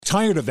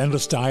Tired of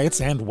endless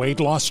diets and weight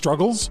loss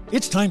struggles?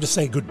 It's time to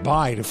say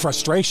goodbye to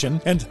frustration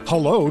and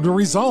hello to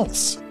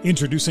results.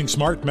 Introducing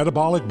Smart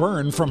Metabolic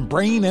Burn from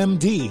Brain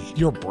MD,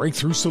 your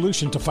breakthrough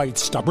solution to fight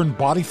stubborn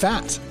body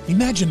fat.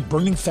 Imagine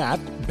burning fat,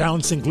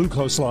 balancing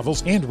glucose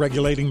levels, and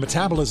regulating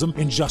metabolism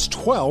in just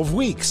 12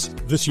 weeks.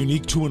 This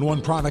unique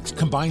 2-in-1 product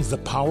combines the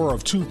power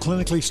of 2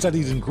 clinically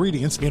studied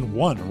ingredients in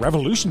one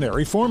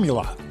revolutionary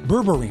formula.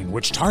 Berberine,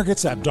 which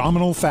targets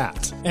abdominal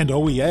fat, and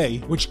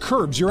OEA, which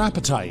curbs your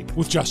appetite.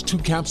 With just 2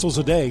 capsules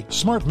a day,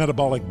 Smart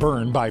Metabolic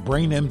Burn by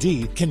Brain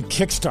MD can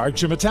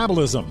kickstart your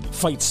metabolism,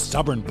 fight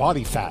stubborn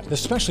body fat,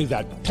 especially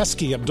that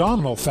pesky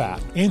abdominal fat,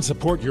 and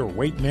support your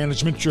weight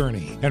management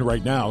journey. And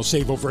right now,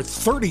 save over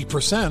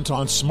 30%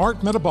 on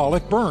Smart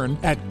Metabolic Burn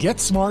at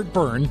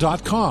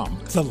GetSmartBurn.com.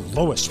 The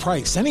lowest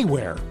price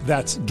anywhere.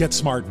 That's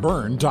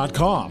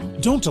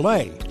GetSmartBurn.com. Don't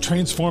delay.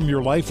 Transform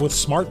your life with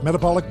Smart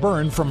Metabolic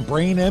Burn from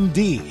Brain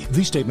MD.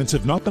 These statements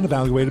have not been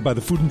evaluated by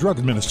the Food and Drug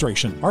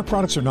Administration. Our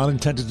products are not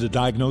intended to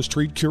diagnose,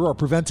 treat, cure, or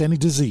prevent any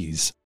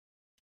disease.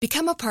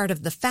 Become a part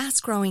of the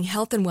fast-growing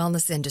health and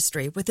wellness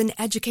industry with an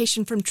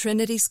education from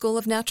Trinity School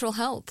of Natural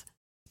Health.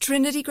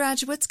 Trinity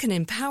graduates can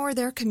empower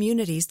their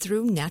communities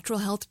through natural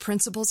health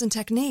principles and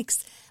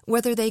techniques,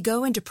 whether they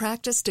go into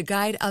practice to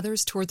guide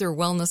others toward their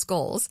wellness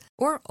goals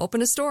or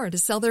open a store to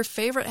sell their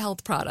favorite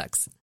health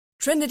products.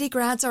 Trinity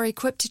grads are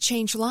equipped to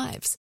change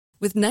lives.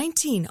 With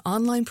 19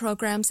 online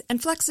programs and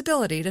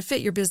flexibility to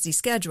fit your busy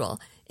schedule,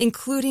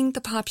 including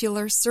the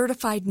popular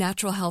Certified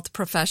Natural Health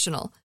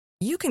Professional,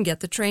 you can get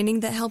the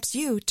training that helps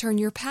you turn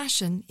your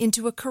passion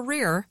into a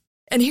career.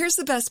 And here's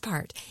the best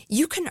part.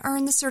 You can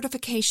earn the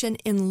certification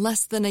in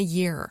less than a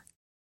year.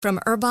 From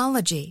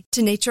herbology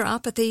to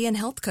naturopathy and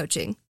health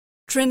coaching,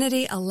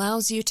 Trinity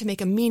allows you to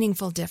make a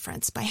meaningful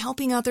difference by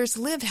helping others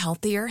live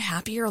healthier,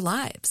 happier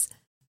lives.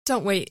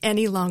 Don't wait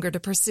any longer to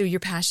pursue your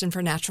passion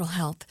for natural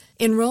health.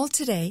 Enroll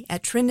today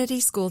at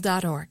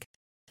trinityschool.org.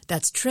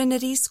 That's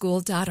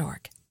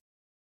trinityschool.org.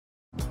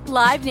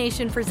 Live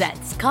Nation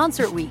presents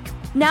Concert Week.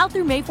 Now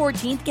through May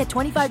 14th, get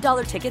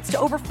 $25 tickets to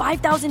over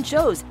 5,000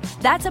 shows.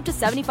 That's up to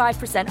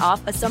 75%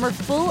 off a summer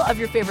full of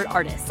your favorite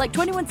artists like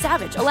 21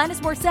 Savage, Alanis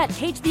Morissette,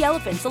 Cage the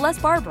Elephant,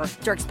 Celeste Barber,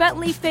 Dierks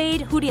Bentley,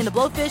 Fade, Hootie and the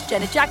Blowfish,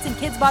 Janet Jackson,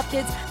 Kidz Bop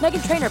Kids,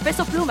 Meghan Trainor,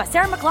 Bissell Pluma,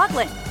 Sarah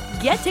McLachlan.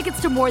 Get tickets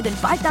to more than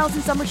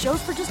 5,000 summer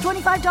shows for just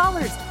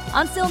 $25.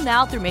 Until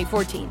now through May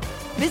 14th.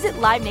 Visit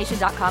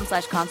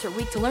LiveNation.com/Concert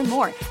Week to learn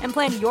more and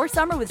plan your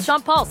summer with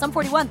Sean Paul, Sum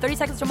 41, 30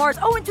 Seconds to Mars,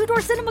 and Two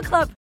Door Cinema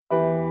Club.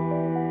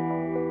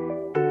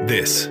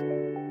 This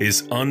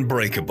is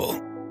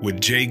Unbreakable with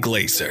Jay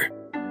Glazer,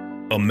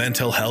 a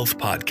mental health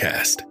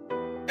podcast,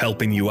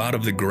 helping you out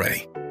of the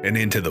gray and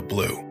into the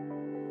blue.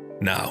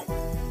 Now,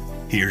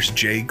 here's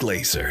Jay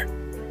Glazer.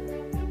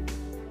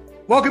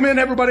 Welcome in,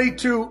 everybody,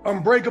 to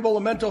Unbreakable,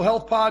 a mental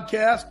health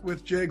podcast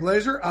with Jay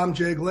Glazer. I'm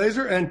Jay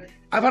Glazer, and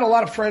I've had a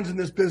lot of friends in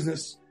this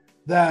business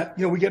that,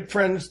 we get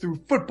friends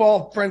through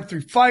football, friends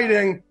through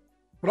fighting,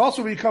 but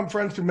also we become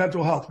friends through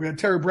mental health. We had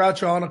Terry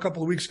Bradshaw on a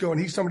couple of weeks ago, and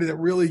he's somebody that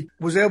really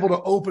was able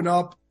to open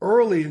up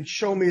early and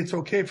show me it's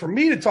okay for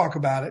me to talk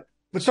about it,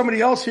 but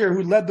somebody else here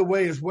who led the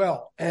way as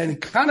well.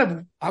 And kind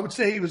of, I would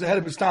say he was ahead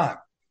of his time.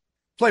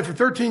 Played for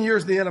 13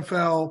 years in the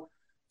NFL,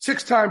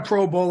 6-time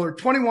Pro Bowler,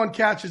 21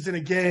 catches in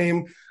a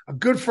game. A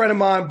good friend of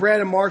mine,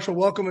 Brandon Marshall,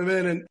 welcome him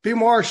in. And B.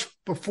 Marsh,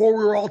 before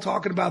we were all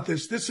talking about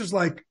this is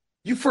like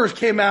you first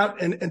came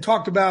out and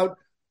talked about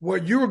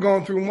what you were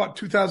going through in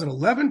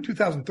 2011,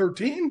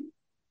 2013?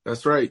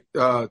 That's right.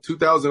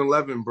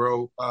 2011,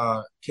 bro,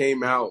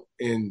 came out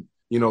and,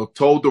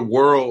 told the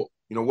world,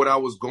 what I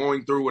was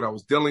going through, what I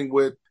was dealing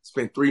with.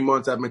 Spent 3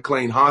 months at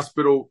McLean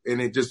Hospital,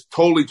 and it just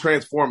totally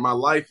transformed my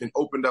life and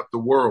opened up the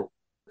world.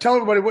 Tell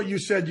everybody what you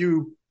said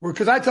you were,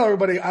 because I tell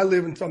everybody I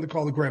live in something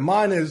called the gray.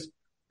 Mine is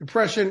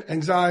depression,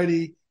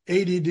 anxiety,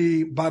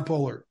 ADD,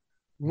 bipolar.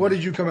 What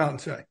did you come out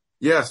and say?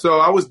 Yeah, so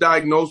I was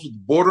diagnosed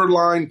with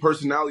borderline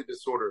personality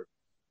disorder.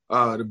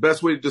 The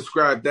best way to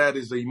describe that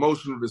is an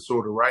emotional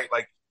disorder, right?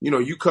 Like,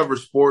 you cover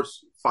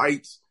sports,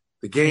 fights,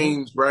 the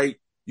games, right?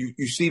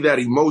 You see that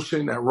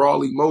emotion, that raw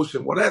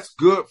emotion. Well, that's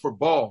good for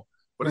ball,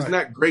 but It's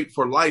not great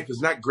for life.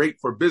 It's not great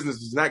for business.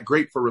 It's not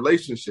great for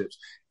relationships.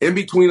 In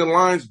between the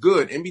lines,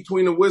 good. In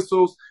between the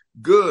whistles,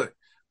 good.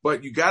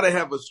 But you got to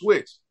have a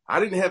switch. I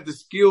didn't have the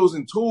skills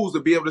and tools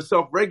to be able to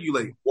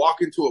self-regulate.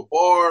 Walk into a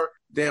bar,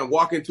 then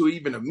walk into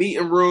even a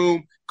meeting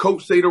room,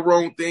 coach say the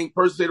wrong thing,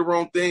 person say the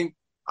wrong thing.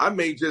 I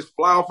may just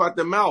fly off at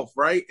the mouth,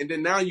 right? And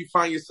then now you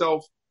find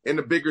yourself in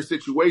a bigger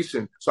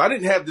situation. So I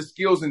didn't have the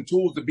skills and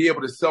tools to be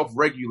able to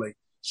self-regulate.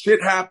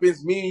 Shit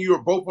happens. Me and you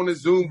are both on a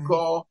Zoom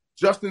call.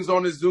 Justin's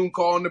on the Zoom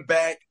call in the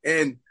back.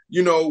 And,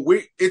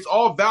 it's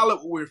all valid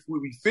where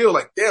we feel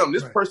like, damn,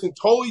 this person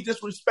totally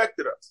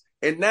disrespected us.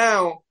 And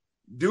now,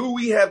 do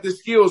we have the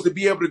skills to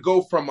be able to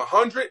go from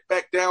 100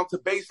 back down to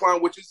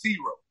baseline, which is 0?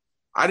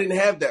 I didn't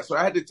have that. So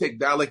I had to take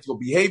dialectical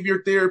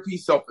behavior therapy,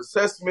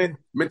 self-assessment,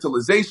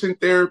 mentalization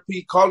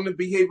therapy, cognitive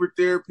behavior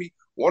therapy,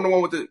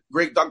 one-on-one with the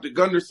great Dr.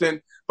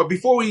 Gunderson. But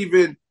before we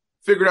even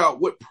figured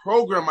out what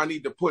program I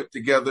need to put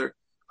together,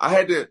 I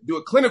had to do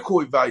a clinical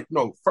evaluation.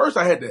 No, first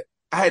I had to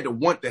I had to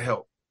want the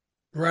help.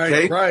 Right,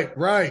 okay?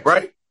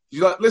 right.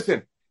 You like,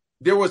 listen,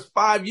 there was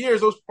 5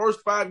 years, those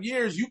first 5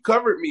 years, you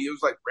covered me. It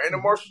was like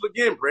Brandon Marshall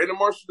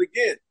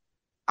again.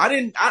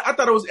 I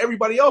thought it was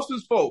everybody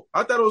else's fault.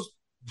 I thought it was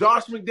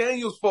Josh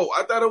McDaniels' fault.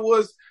 I thought it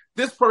was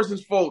this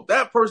person's fault,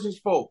 that person's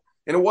fault.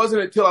 And it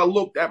wasn't until I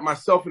looked at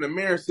myself in the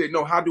mirror and said,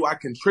 no, how do I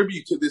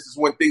contribute to this is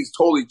when things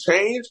totally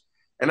changed.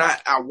 And I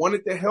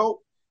wanted to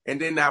help. And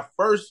then the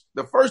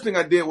first thing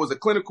I did was a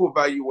clinical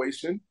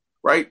evaluation,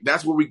 right?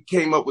 That's where we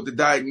came up with the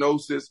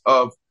diagnosis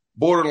of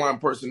borderline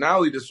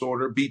personality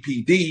disorder,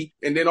 BPD,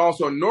 and then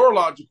also a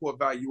neurological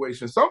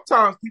evaluation.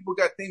 Sometimes people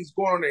got things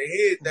going on in their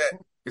head that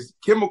is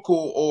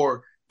chemical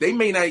or they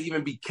may not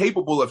even be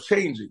capable of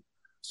changing.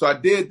 So I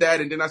did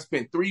that. And then I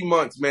spent 3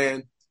 months,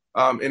 man,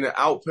 in an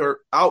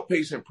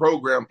outpatient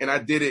program. And I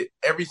did it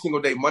every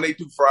single day, Monday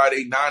through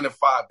Friday, 9 to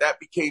 5. That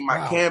became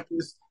my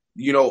campus.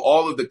 You know,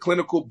 all of the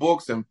clinical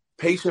books and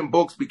patient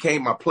books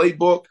became my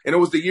playbook. And it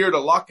was the year of the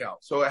lockout.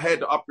 So I had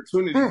the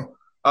opportunity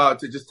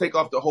to just take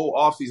off the whole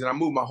offseason. I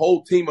moved my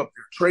whole team up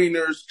there,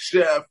 trainers,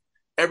 chef,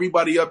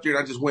 everybody up there.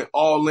 And I just went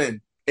all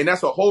in. And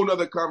that's a whole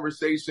nother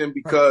conversation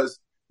because,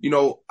 you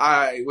know,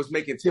 I was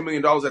making $10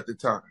 million at the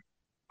time.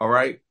 All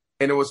right.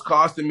 And it was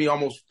costing me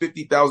almost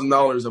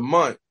 $50,000 a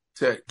month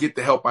to get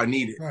the help I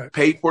needed. Right.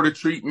 Paid for the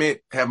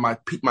treatment, have my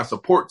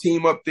support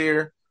team up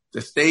there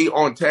to stay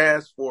on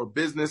task for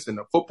business and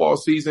the football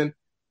season.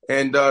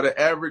 And the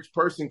average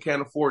person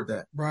can't afford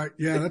that. Right.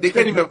 Yeah. They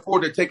can't even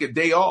afford to take a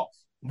day off.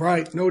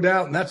 Right. No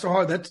doubt. And that's so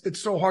hard.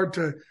 It's so hard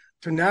to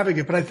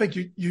navigate. But I think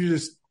you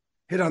just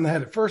hit on the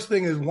head. The first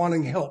thing is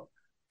wanting help.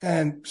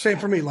 And same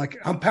for me, like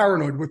I'm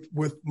paranoid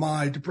with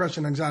my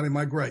depression, anxiety,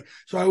 my gray.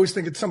 So I always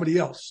think it's somebody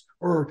else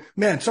or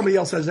man, somebody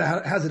else has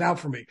it out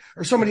for me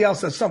or somebody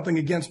else has something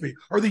against me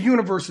or the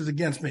universe is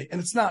against me.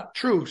 And it's not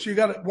true. So you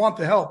got to want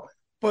the help.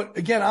 But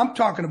again, I'm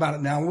talking about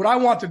it now. And what I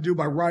want to do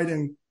by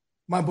writing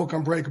my book,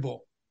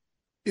 Unbreakable,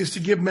 is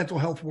to give mental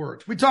health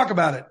words. We talk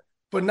about it,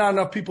 but not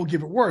enough people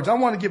give it words. I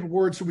want to give it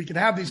words so we can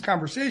have these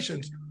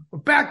conversations.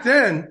 But back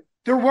then,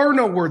 there were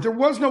no words. There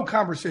was no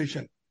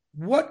conversation.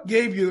 What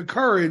gave you the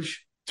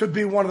courage to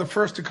be one of the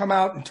first to come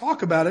out and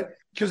talk about it?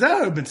 Because that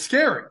would have been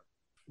scary.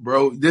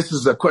 Bro, this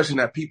is a question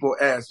that people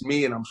ask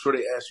me, and I'm sure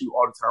they ask you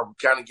all the time. I'm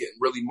kind of getting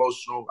really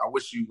emotional. I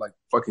wish you like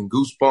fucking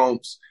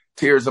goosebumps,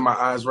 tears in my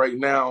eyes right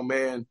now,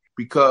 man,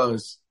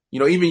 because, you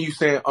know, even you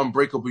saying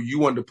Unbreakable, you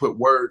wanted to put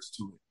words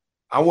to it.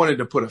 I wanted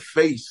to put a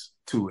face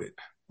to it.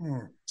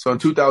 So in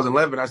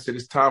 2011, I said,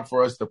 it's time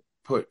for us to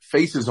put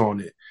faces on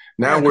it.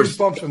 Now we're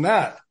goosebumps on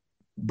that.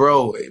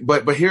 Bro,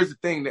 but here's the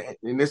thing,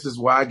 and this is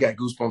why I got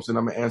goosebumps, and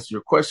I'm going to answer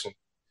your question.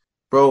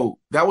 Bro,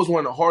 that was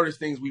one of the hardest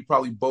things we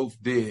probably both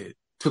did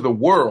to the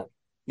world,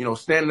 you know,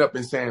 standing up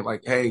and saying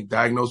like, hey,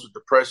 diagnosed with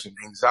depression,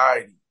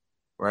 anxiety,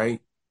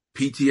 right?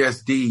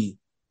 PTSD,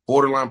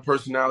 borderline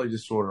personality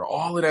disorder,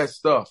 all of that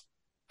stuff.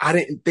 I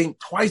didn't think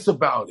twice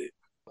about it.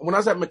 When I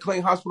was at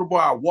McLean Hospital, boy,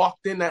 I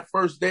walked in that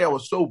first day. I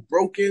was so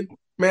broken.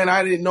 Man,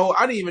 I didn't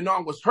even know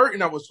I was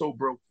hurting. I was so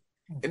broken.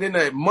 And then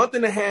a month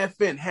and a half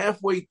in,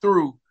 halfway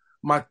through,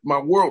 my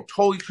world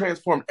totally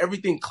transformed.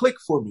 Everything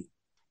clicked for me.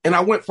 And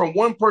I went from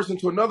one person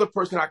to another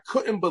person. I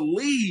couldn't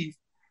believe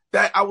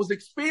that I was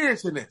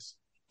experiencing this.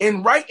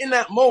 And right in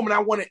that moment, I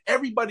wanted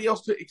everybody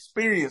else to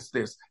experience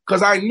this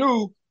because I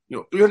knew, you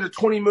know,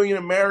 320 million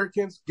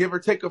Americans, give or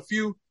take a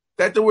few,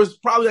 that there was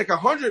probably like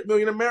 100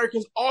 million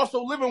Americans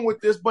also living with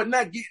this, but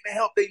not getting the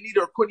help they needed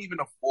or couldn't even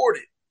afford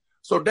it.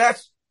 So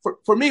that's,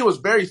 for me, it was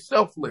very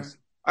selfless.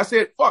 I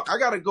said, fuck, I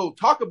got to go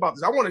talk about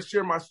this. I want to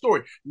share my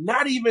story.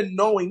 Not even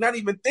knowing, not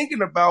even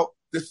thinking about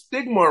the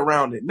stigma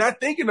around it,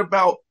 not thinking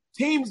about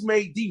teams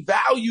may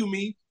devalue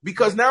me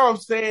because now I'm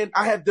saying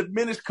I have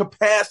diminished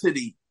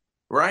capacity,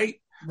 right?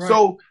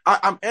 So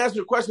I'm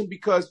answering the question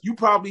because you were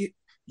probably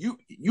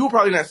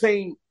in that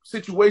same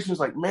situations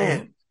like,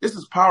 man, this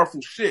is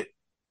powerful shit.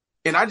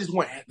 And I just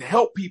want to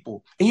help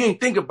people. And you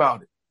ain't think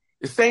about it.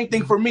 The same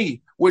thing for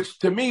me, which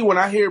to me, when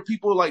I hear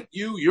people like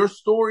you, your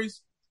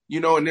stories,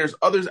 you know, and there's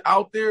others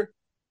out there,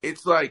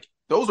 it's like,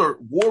 those are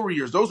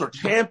warriors. Those are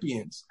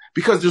champions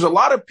because there's a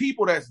lot of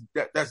people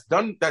that's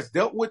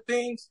dealt with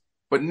things,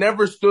 but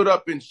never stood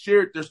up and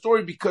shared their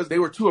story because they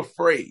were too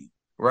afraid,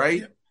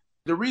 right? Yeah.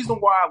 The reason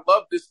why I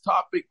love this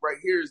topic right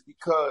here is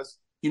because,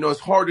 you know,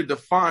 it's hard to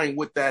define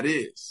what that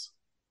is.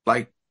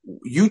 Like,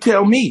 you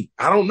tell me.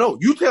 I don't know.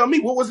 You tell me.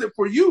 What was it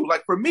for you?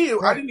 Like, for me,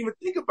 I didn't even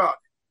think about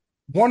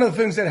it. One of the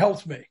things that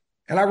helps me,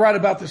 and I write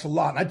about this a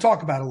lot, and I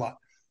talk about it a lot.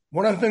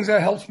 One of the things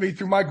that helps me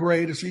through my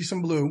gray to see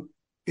some blue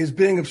is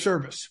being of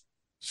service.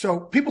 So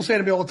people say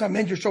to me all the time,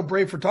 man, you're so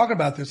brave for talking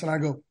about this. And I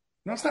go,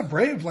 no, it's not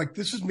brave. Like,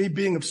 this is me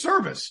being of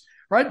service.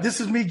 Right?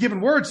 This is me giving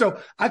words. So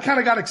I kind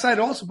of got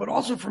excited also, but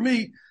also for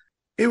me,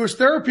 it was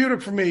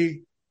therapeutic for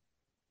me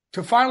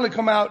to finally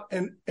come out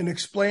and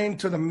explain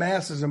to the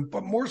masses,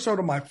 but more so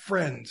to my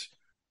friends,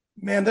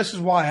 man, this is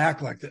why I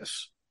act like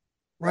this.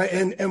 Right.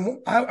 And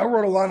I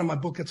wrote a line in my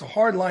book. It's a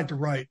hard line to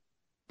write,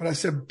 but I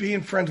said,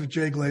 being friends with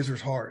Jay Glazer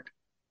is hard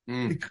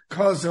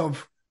because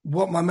of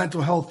what my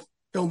mental health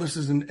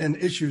illnesses and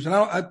issues. And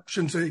I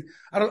shouldn't say,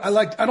 I don't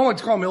like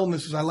to call them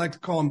illnesses. I like to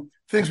call them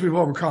things we've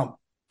overcome.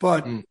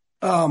 But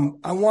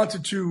I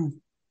wanted to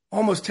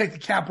almost take the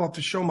cap off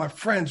to show my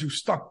friends who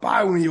stuck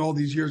by me all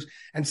these years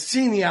and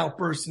seen the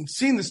outbursts and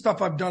seen the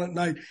stuff I've done at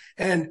night.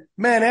 And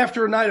man,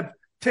 after a night of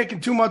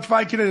taking too much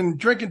Vicodin and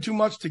drinking too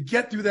much to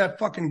get through that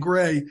fucking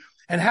gray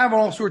and having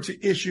all sorts of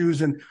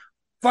issues and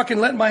fucking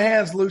letting my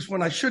hands loose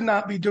when I should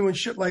not be doing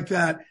shit like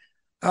that.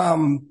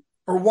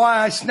 Or why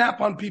I snap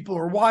on people,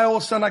 or why all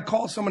of a sudden I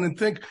call someone and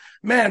think,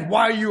 man,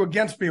 why are you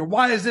against me? Or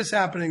why is this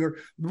happening? Or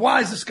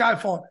why is the sky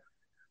falling?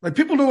 Like,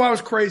 people knew I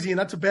was crazy, and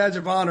that's a badge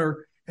of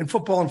honor in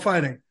football and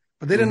fighting,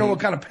 but they didn't know what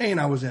kind of pain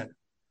I was in.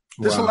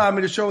 This allowed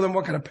me to show them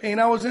what kind of pain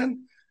I was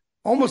in,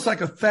 almost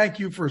like a thank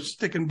you for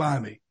sticking by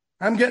me.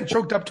 I'm getting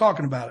choked up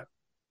talking about it,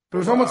 but it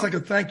was almost like a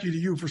thank you to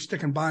you for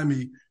sticking by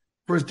me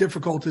for as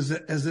difficult as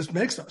this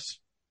makes us.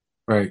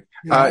 Right.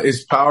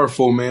 It's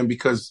powerful, man,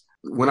 because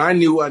when I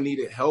knew I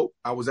needed help,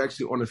 I was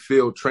actually on the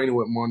field training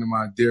with one of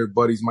my dear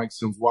buddies, Mike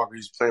Sims Walker.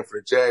 He's playing for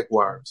the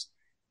Jaguars.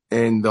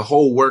 And the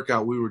whole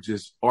workout, we were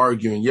just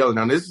arguing, yelling.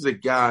 Now, this is a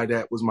guy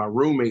that was my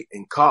roommate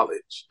in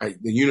college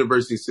at the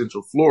University of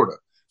Central Florida.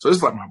 So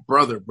it's like my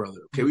brother.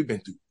 Okay, we've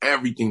been through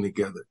everything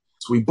together.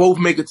 So we both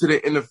make it to the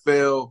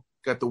NFL,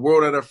 got the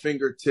world at our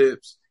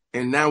fingertips.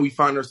 And now we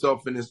find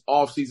ourselves in this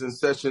off-season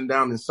session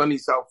down in sunny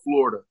South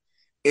Florida.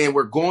 And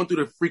we're going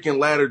through the freaking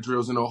ladder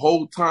drills. And the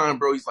whole time,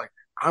 bro, he's like,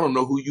 I don't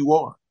know who you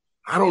are.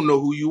 I don't know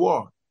who you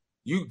are.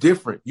 You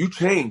different. You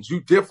change.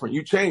 You different.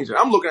 You change. And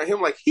I'm looking at him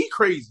like he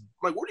crazy.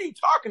 I'm like, what are you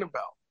talking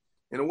about?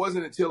 And it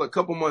wasn't until a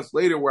couple months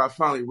later where I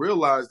finally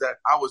realized that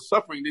I was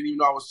suffering, didn't even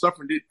know I was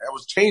suffering. I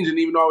was changing,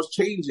 even though I was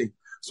changing.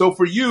 So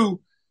for you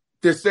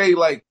to say,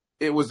 like,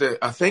 it was a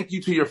thank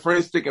you to your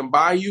friends sticking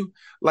by you,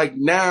 like,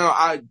 now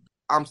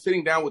I'm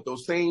sitting down with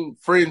those same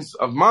friends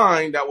of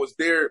mine that was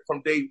there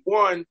from day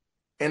one.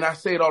 And I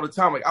say it all the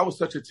time, like, I was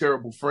such a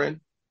terrible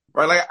friend.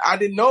 Right. Like, I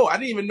didn't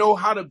even know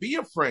how to be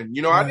a friend.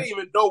 You know, right. I didn't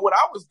even know what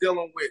I was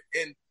dealing with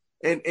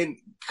and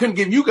couldn't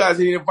give you guys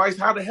any advice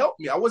how to help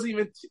me. I wasn't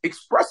even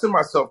expressing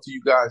myself to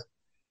you guys.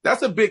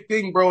 That's a big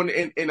thing, bro.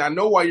 And I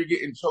know why you're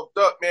getting choked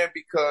up, man,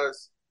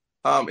 because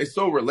it's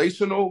so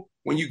relational.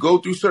 When you go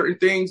through certain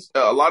things,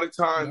 a lot of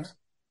times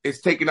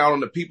it's taken out on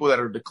the people that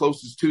are the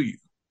closest to you.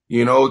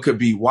 You know, it could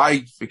be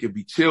wife, it could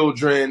be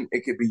children,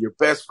 it could be your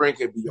best friend, it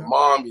could be your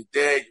mom, your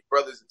dad, your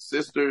brothers and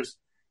sisters.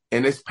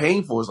 And it's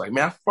painful. It's like,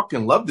 man, I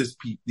fucking love these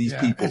people.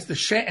 It's the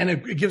shame, and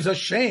it gives us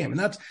shame. And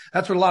that's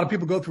what a lot of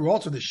people go through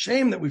also. The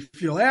shame that we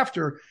feel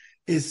after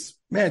is,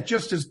 man,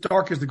 just as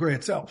dark as the gray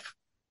itself.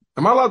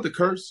 Am I allowed to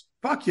curse?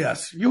 Fuck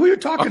yes. Who are you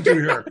talking to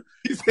here?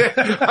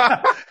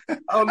 I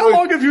don't know. How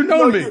long have you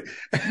known me?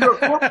 You're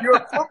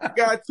a corporate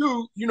guy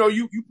too. You know,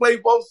 you play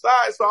both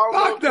sides. So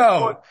I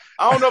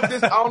don't know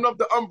if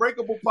the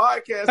Unbreakable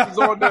podcast is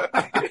on the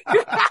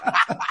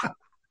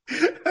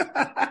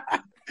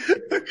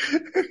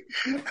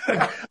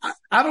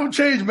I don't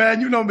change,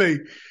 man. You know me.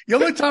 The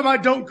only time I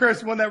don't curse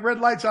is when that red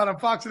light's on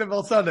Fox and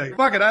NFL Sunday.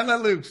 Fuck it, I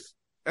let loose.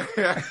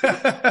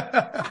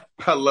 I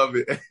love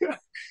it.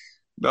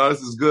 No,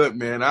 this is good,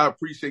 man. I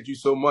appreciate you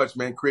so much,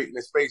 man, creating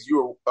this space.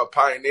 You were a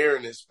pioneer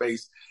in this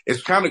space.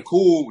 It's kind of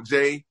cool,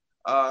 Jay,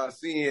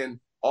 seeing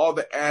all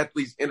the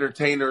athletes,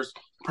 entertainers,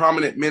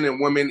 prominent men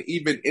and women,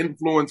 even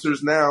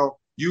influencers now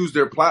use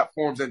their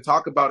platforms and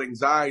talk about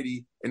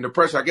anxiety and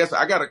depression. I guess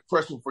I got a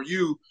question for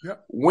you.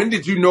 Yep. When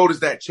did you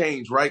notice that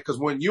change, right? Because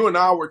when you and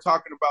I were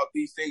talking about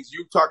these things,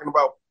 you talking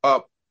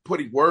about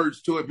putting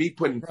words to it, me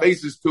putting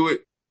faces to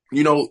it,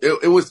 you know,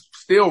 it was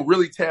still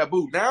really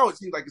taboo. Now it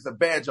seems like it's a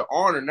badge of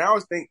honor. Now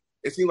it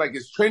seems like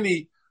it's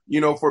trendy,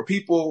 you know, for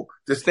people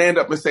to stand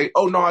up and say,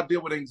 oh, no, I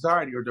deal with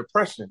anxiety or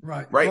depression,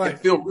 right? And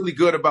feel really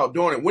good about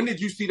doing it. When did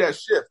you see that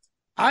shift?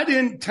 I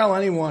didn't tell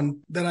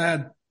anyone that I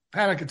had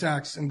panic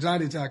attacks,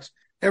 anxiety attacks,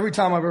 every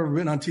time I've ever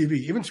been on TV,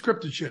 even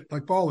scripted shit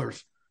like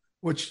Ballers,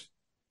 which,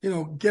 you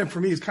know, again, for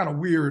me is kind of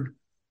weird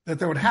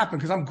that would happen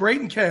because I'm great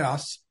in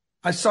chaos.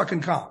 I suck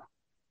in calm.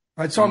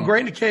 Right. So I'm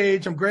great in a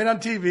cage. I'm great on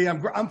TV.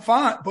 I'm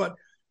fine. But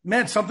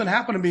man, something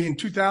happened to me in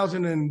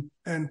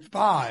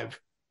 2005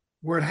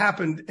 where it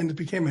happened and it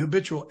became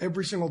habitual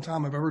every single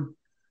time I've ever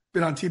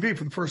been on TV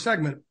for the first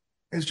segment.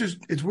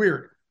 It's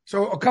weird.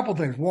 So a couple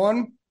things.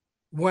 One,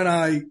 when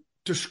I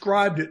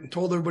described it and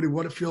told everybody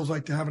what it feels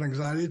like to have an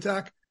anxiety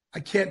attack, I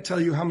can't tell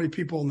you how many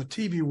people in the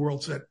TV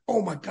world said,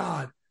 oh my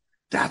God,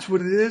 that's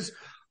what it is.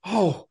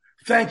 Oh,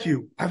 thank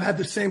you. I've had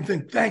the same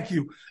thing. Thank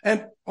you.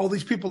 And all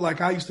these people,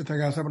 like I used to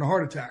think I was having a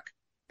heart attack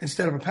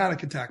instead of a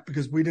panic attack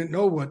because we didn't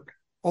know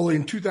only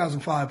in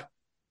 2005,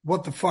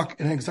 what the fuck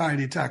an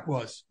anxiety attack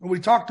was. And we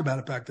talked about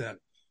it back then.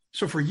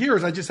 So for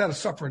years, I just had to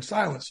suffer in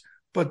silence.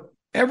 But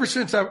ever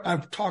since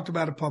I've talked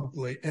about it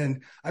publicly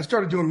and I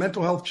started doing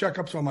mental health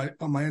checkups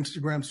on my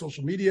Instagram,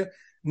 social media,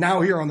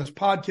 now here on this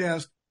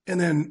podcast, and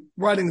then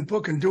writing the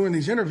book and doing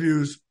these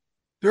interviews,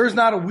 there is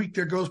not a week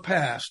that goes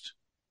past.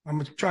 I'm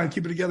going to try and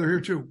keep it together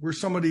here too, where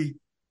somebody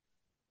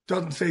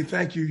doesn't say,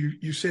 thank you.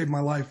 You saved my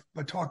life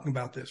by talking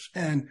about this.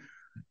 And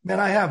man,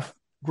 I have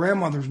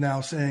grandmothers now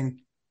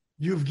saying,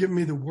 you've given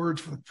me the words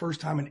for the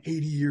first time in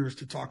 80 years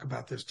to talk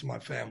about this to my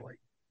family.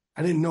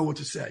 I didn't know what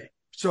to say.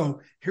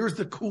 So here's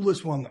the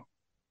coolest one, though.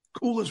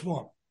 Coolest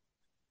one.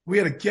 We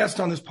had a guest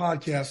on this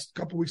podcast a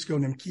couple of weeks ago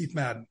named Keith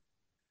Madden.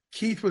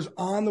 Keith was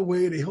on the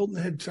way to Hilton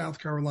Head, South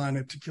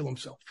Carolina to kill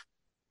himself.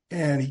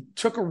 And he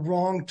took a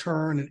wrong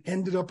turn and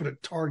ended up at a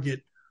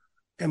Target.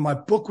 And my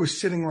book was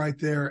sitting right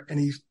there. And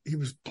he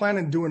was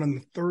planning to do it on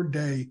the third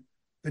day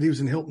that he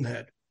was in Hilton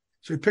Head.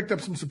 So he picked up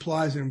some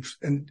supplies and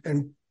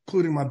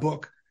including my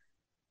book.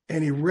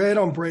 And he read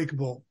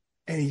Unbreakable.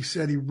 And he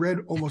said he read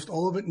almost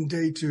all of it in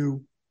day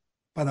 2.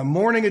 By the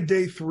morning of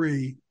day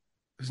 3,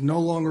 there's no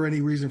longer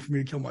any reason for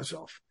me to kill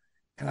myself.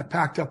 And I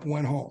packed up and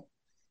went home.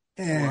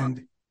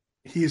 And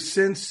he has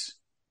since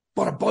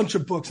bought a bunch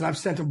of books, and I've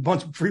sent him a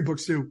bunch of free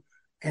books too,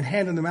 and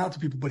handed them out to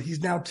people. But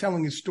he's now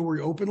telling his story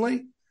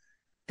openly.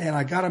 And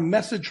I got a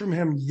message from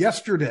him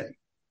yesterday,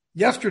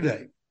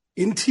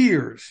 in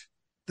tears,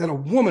 that a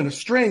woman, a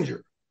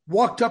stranger,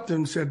 walked up to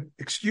him and said,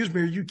 "Excuse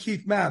me, are you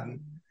Keith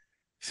Madden?"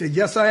 He said,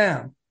 "Yes, I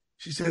am."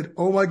 She said,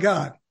 "Oh my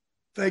God,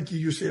 thank you.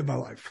 You saved my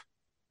life."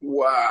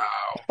 Wow.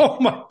 Oh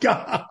my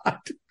God,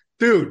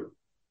 dude.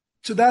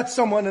 So that's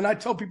someone, and I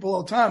tell people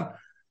all the time,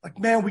 like,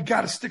 man, we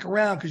got to stick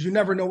around because you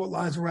never know what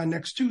lies around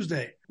next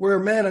Tuesday. Where,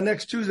 man, on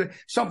next Tuesday,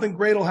 something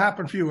great will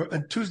happen for you.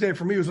 And Tuesday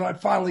for me was when I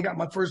finally got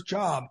my first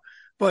job.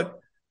 But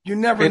you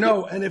never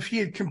know. And if he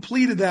had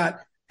completed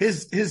that,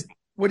 his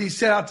what he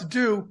set out to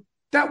do,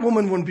 that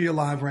woman wouldn't be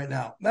alive right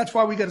now. That's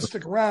why we got to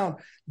stick around.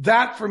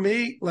 That for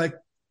me, like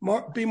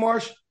B.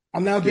 Marsh,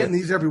 I'm now getting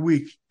these every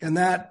week, and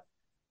that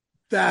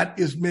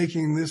is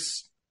making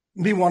this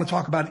me want to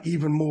talk about it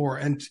even more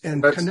and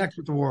connect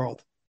with the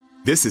world.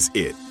 This is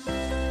it.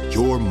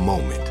 Your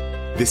moment.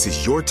 This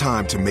is your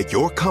time to make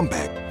your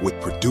comeback with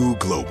Purdue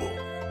Global.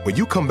 When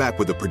you come back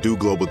with a Purdue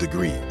Global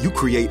degree, you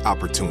create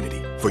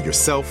opportunity for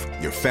yourself,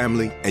 your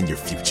family, and your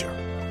future.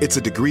 It's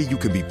a degree you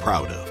can be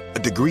proud of, a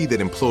degree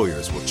that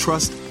employers will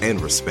trust and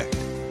respect.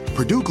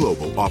 Purdue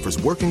Global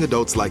offers working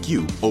adults like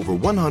you over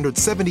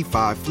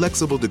 175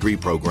 flexible degree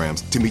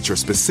programs to meet your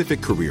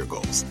specific career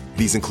goals.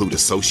 These include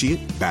associate,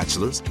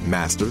 bachelor's,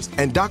 master's,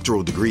 and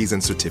doctoral degrees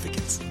and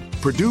certificates.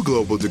 Purdue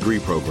Global degree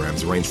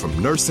programs range from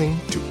nursing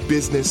to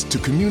business to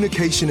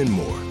communication and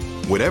more.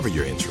 Whatever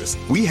your interest,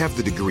 we have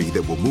the degree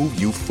that will move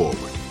you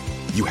forward.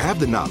 You have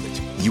the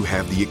knowledge, you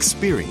have the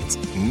experience.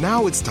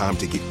 Now it's time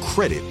to get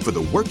credit for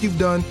the work you've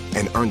done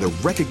and earn the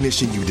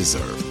recognition you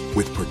deserve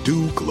with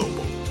Purdue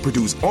Global,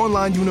 Purdue's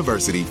online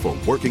university for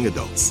working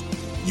adults.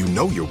 You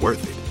know you're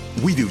worth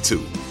it. We do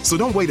too. So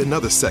don't wait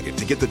another second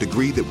to get the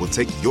degree that will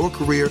take your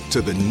career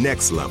to the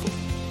next level.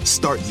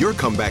 Start your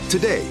comeback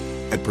today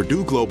at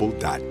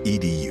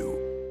purdueglobal.edu.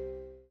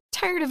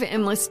 Tired of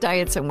endless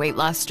diets and weight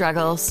loss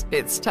struggles?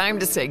 It's time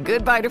to say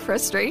goodbye to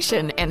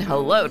frustration and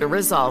hello to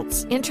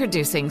results.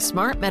 Introducing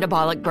Smart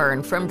Metabolic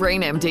Burn from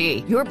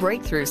BrainMD, your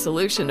breakthrough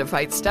solution to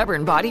fight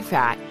stubborn body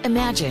fat.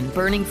 Imagine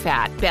burning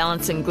fat,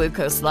 balancing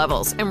glucose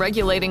levels, and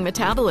regulating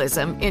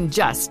metabolism in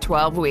just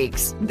 12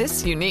 weeks.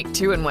 This unique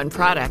 2-in-1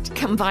 product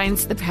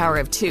combines the power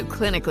of 2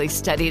 clinically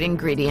studied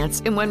ingredients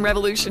in one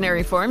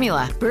revolutionary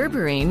formula.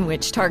 Berberine,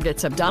 which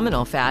targets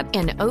abdominal fat,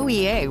 and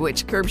OEA,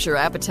 which curbs your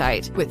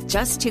appetite. With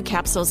just 2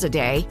 capsules a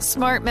day,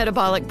 Smart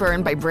Metabolic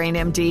Burn by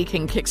BrainMD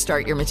can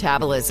kickstart your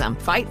metabolism,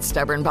 fight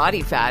stubborn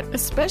body fat,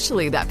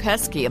 especially that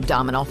pesky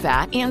abdominal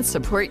fat, and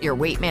support your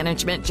weight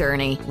management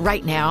journey.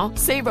 Right now,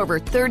 save over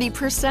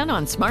 30%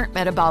 on Smart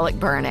Metabolic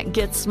Burn at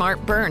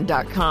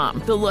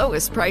GetSmartBurn.com. The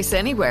lowest price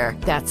anywhere.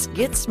 That's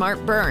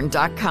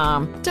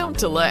GetSmartBurn.com. Don't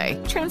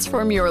delay.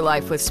 Transform your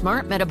life with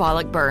Smart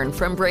Metabolic Burn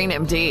from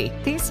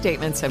BrainMD. These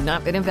statements have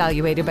not been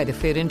evaluated by the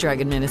Food and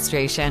Drug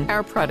Administration.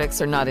 Our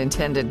products are not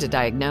intended to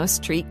diagnose,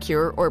 treat,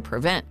 cure, or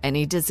prevent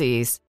any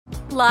disease.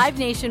 Live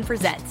Nation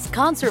presents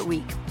Concert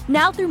Week.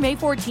 Now through May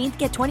 14th,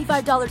 get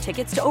 $25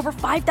 tickets to over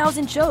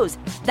 5,000 shows.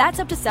 That's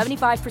up to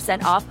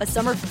 75% off a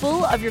summer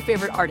full of your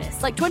favorite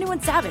artists like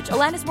 21 Savage,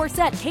 Alanis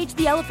Morissette, Cage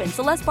the Elephant,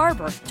 Celeste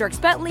Barber, Dierks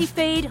Bentley,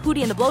 Fade,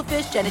 Hootie and the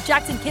Blowfish, Janet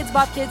Jackson, Kidz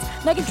Bop Kids,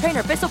 Meghan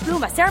Trainor, Peso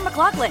Pluma, Sarah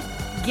McLachlan.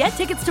 Get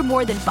tickets to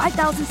more than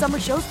 5,000 summer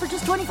shows for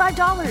just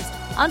 $25.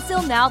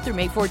 Until now through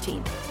May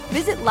 14th.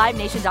 Visit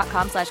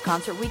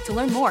LiveNation.com/Concert Week to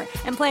learn more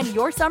and plan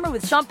your summer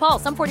with Sean Paul,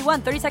 Sum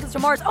 41, 30 Seconds to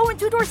Mars, and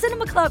Two Door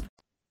Cinema Club.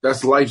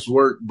 That's life's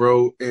work,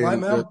 bro.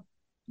 And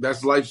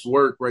that's life's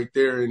work right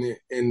there.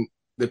 And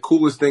the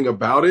coolest thing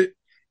about it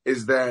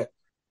is that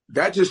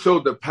just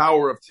showed the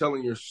power of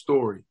telling your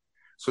story.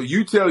 So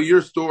you tell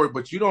your story,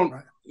 but you don't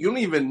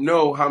even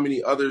know how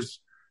many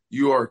others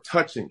you are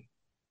touching,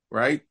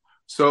 right?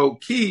 So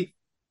Keith,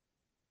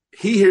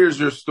 he hears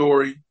your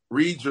story,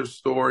 reads your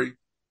story,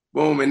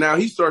 boom, and now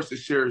he starts to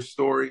share his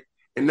story.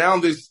 And now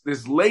this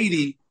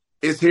lady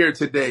is here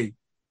today.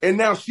 And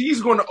now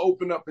she's going to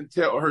open up and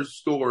tell her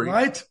story.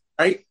 Right?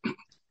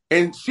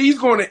 And she's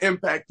going to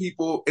impact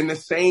people in the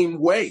same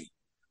way,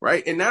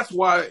 right? And that's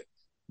why,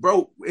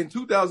 bro, in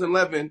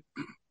 2011,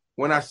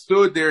 when I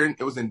stood there, and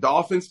it was in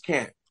Dolphins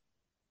camp,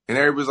 and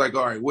everybody's like,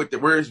 all right,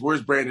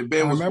 where's Brandon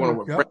Ben? What's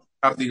going on?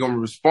 How's he going to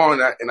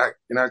respond?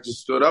 And I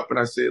just stood up and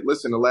I said,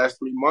 listen, the last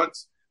 3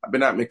 months, I've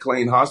been at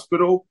McLean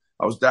Hospital.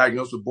 I was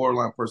diagnosed with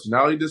borderline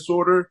personality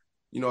disorder.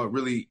 It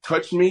really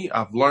touched me.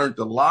 I've learned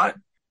a lot.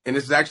 And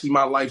this is actually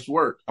my life's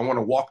work. I want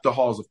to walk the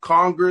halls of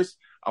Congress.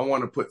 I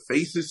want to put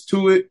faces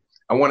to it.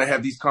 I want to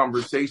have these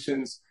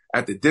conversations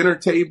at the dinner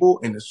table,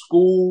 in the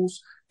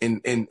schools,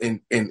 in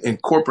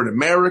corporate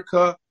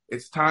America.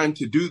 It's time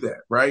to do that,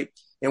 right?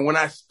 And when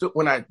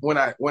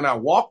I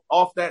walked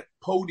off that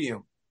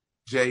podium,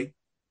 Jay,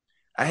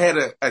 I had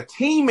a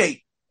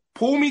teammate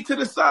pull me to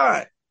the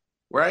side,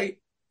 right?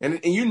 And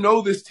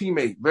this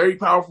teammate, very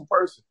powerful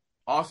person,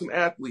 awesome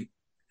athlete,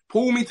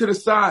 pull me to the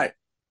side,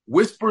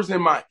 whispers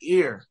in my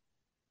ear,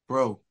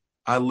 bro,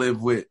 I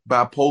live with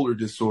bipolar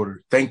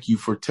disorder. Thank you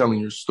for telling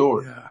your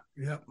story.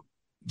 Yeah.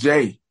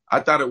 Jay, I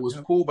thought it was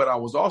cool, but I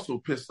was also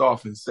pissed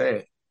off and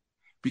sad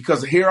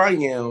because here I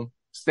am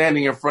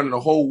standing in front of the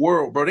whole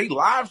world, bro. They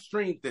live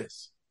streamed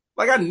this.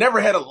 Like I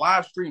never had a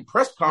live stream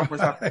press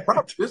conference after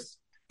practice.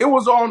 It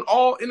was on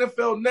all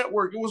NFL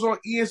Network. It was on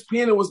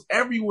ESPN. It was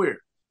everywhere.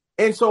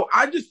 And so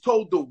I just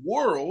told the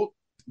world,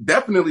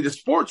 definitely the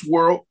sports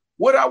world,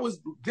 what I was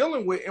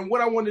dealing with and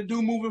what I wanted to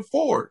do moving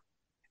forward.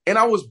 And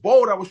I was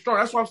bold. I was strong.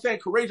 That's why I'm saying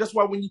courageous. That's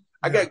why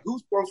I got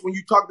goosebumps when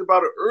you talked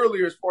about it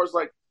earlier, as far as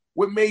like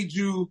what made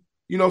you,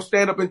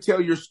 stand up and tell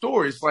your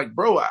story. It's like,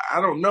 bro,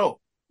 I don't know.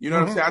 You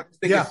know what I'm saying? I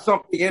think it's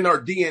something in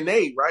our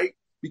DNA, right?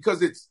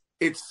 Because it's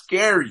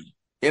scary.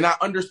 And I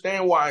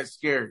understand why it's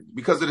scary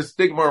because of the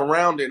stigma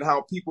around it and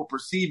how people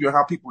perceive you and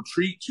how people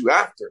treat you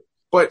after.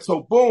 But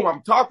so boom,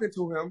 I'm talking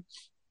to him.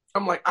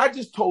 I'm like, I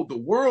just told the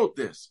world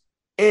this.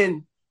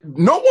 And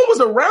no one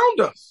was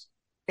around us.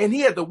 And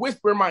he had to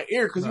whisper in my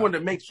ear because he wanted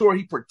to make sure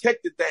he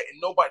protected that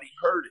and nobody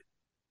heard it.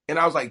 And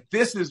I was like,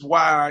 this is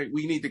why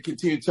we need to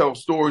continue to tell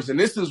stories. And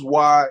this is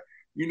why,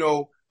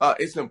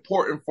 it's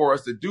important for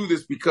us to do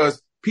this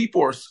because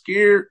people are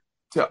scared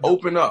to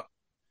open up.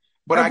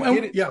 But I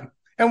get it. Yeah.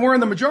 And we're in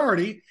the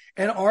majority.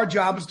 And our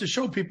job is to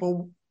show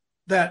people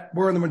that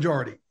we're in the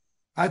majority.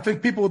 I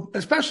think people,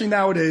 especially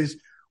nowadays,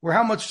 where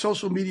how much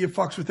social media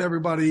fucks with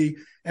everybody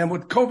and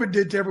what COVID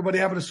did to everybody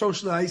having to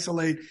socially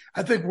isolate,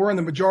 I think we're in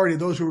the majority of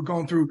those who are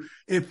going through,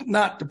 if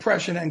not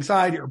depression,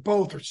 anxiety, or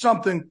both, or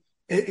something.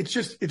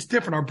 It's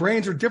different. Our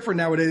brains are different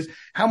nowadays.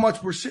 How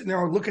much we're sitting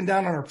there looking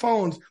down on our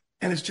phones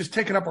and it's just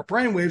taking up our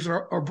brainwaves and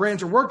our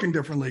brains are working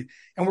differently.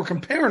 And we're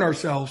comparing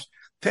ourselves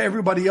to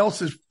everybody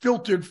else's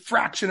filtered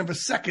fraction of a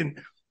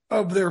second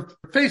of their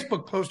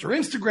Facebook post or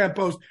Instagram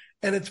post.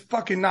 And it's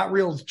fucking not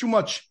real. It's too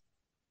much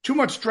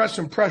stress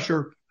and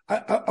pressure.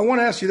 I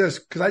want to ask you this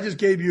because I just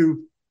gave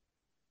you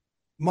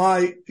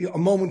a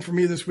moment for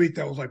me this week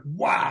that was like,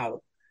 wow.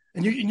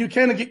 And you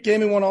kind of gave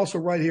me one also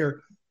right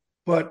here,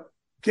 but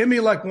give me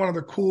like one of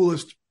the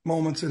coolest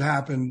moments that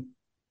happened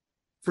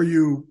for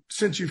you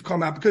since you've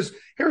come out. Because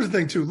here's the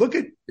thing too,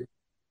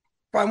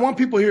 I want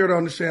people here to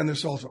understand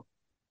this also.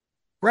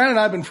 Brandon and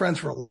I have been friends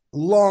for a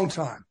long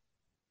time.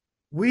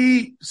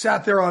 We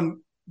sat there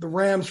on the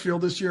Rams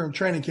field this year in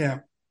training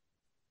camp.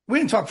 We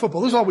didn't talk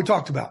football. This is all we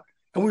talked about.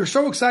 And we were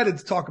so excited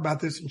to talk about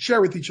this and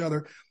share with each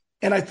other.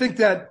 And I think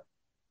that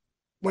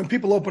when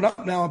people open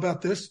up now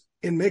about this,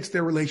 it makes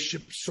their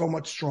relationship so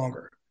much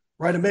stronger,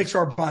 right? It makes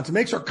our bonds, it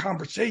makes our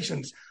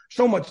conversations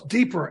so much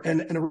deeper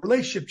and a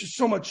relationship just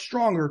so much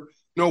stronger.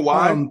 You know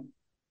why?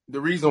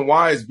 The reason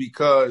why is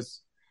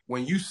because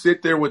when you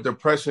sit there with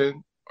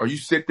depression or you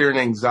sit there in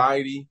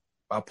anxiety,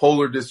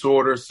 bipolar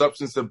disorder,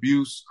 substance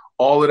abuse,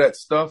 all of that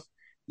stuff,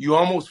 you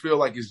almost feel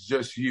like it's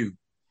just you.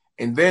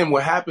 And then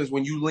what happens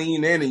when you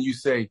lean in and you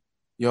say,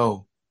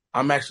 yo,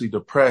 I'm actually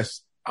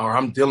depressed or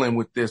I'm dealing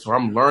with this or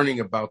I'm learning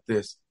about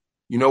this.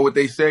 You know what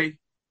they say?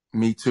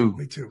 Me too.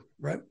 Me too.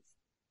 Right.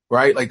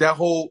 Right. Like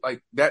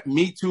that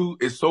Me Too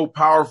is so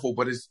powerful,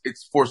 but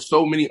it's for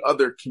so many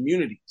other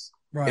communities.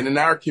 Right. And in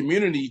our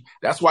community,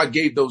 that's why I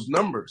gave those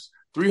numbers,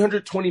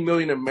 320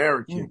 million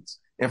Americans.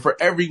 And for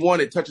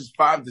everyone, it touches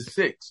 5 to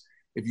 6.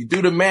 If you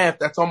do the math,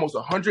 that's almost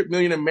 100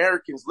 million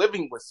Americans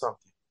living with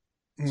something.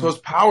 So it's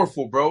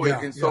powerful, bro.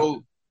 Yeah, and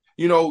so,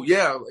 I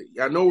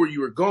know where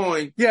you were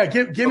going. Yeah.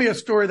 Give me a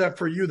story that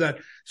for you that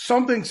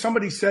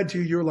somebody said to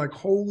you, you're like,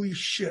 holy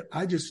shit.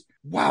 I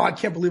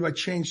can't believe I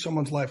changed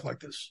someone's life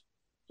like this.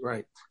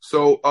 Right.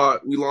 So,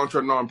 we launched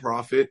our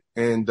nonprofit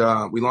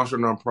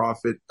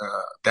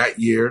that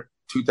year,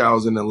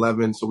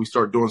 2011. So we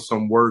started doing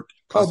some work.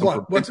 Called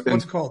what? What's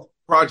it called?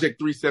 Project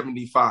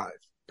 375.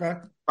 Okay.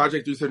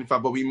 Project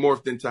 375, but we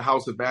morphed into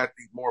House of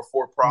Athletes, more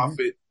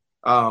for-profit,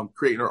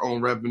 creating our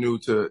own revenue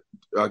to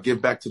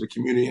give back to the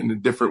community in a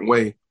different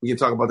way. We can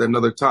talk about that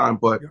another time.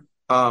 But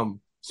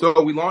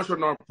so we launched our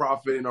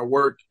nonprofit, and our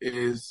work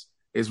is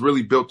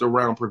really built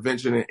around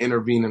prevention and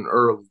intervening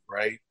early,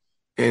 right?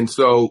 And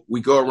so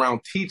we go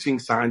around teaching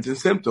signs and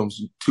symptoms.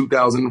 In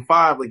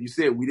 2005, like you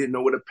said, we didn't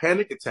know what a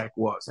panic attack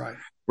was,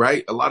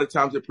 right? A lot of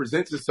times it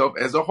presents itself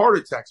as a heart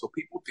attack, so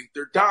people think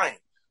they're dying.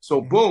 So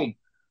boom,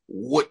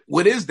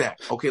 what is that?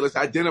 Okay, let's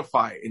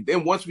identify it. And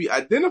then once we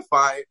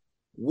identify it,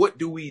 what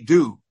do we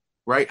do,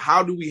 right?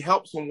 How do we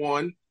help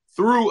someone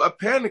through a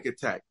panic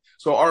attack?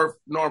 So our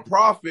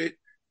nonprofit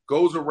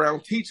goes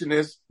around teaching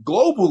this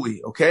globally,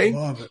 okay?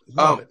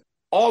 Love it.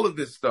 all of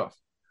this stuff.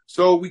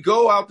 So we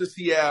go out to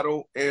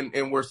Seattle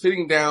and we're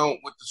sitting down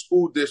with the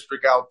school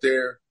district out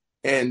there.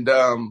 And,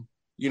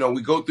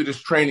 we go through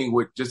this training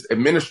with just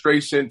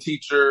administration,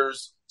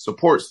 teachers,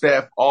 support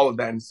staff, all of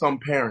that, and some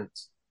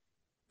parents.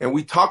 And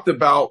we talked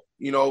about,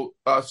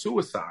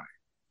 suicide.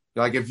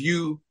 Like if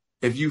you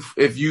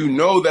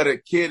know that a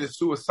kid is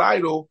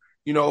suicidal,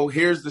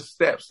 here's the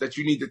steps that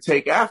you need to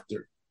take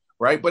after,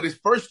 right? But it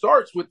first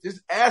starts with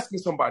just asking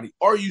somebody,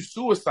 are you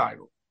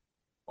suicidal?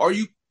 Are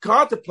you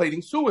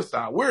contemplating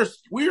suicide?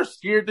 We're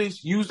scared to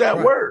use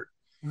that word.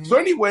 Mm-hmm. So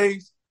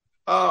anyways,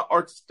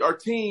 our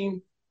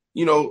team,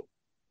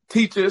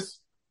 teaches,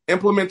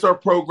 implements our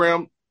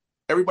program.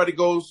 Everybody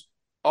goes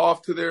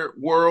off to their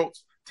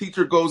worlds.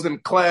 Teacher goes in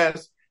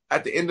class.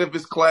 At the end of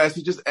his class,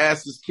 he just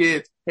asks his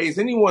kids, hey, is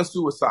anyone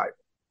suicidal?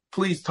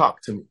 Please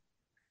talk to me.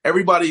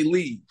 Everybody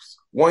leaves.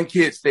 One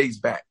kid stays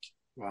back.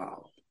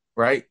 Wow.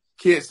 Right?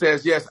 Kid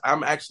says, yes,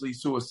 I'm actually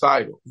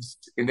suicidal.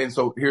 And then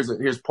so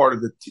here's part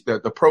of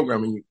the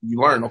program, and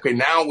you learn, okay,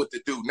 now what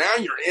to do. Now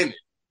you're in it.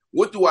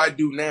 What do I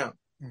do now?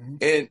 Mm-hmm.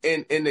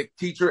 And the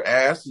teacher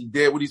asked, he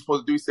did what he's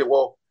supposed to do. He said,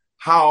 well,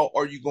 how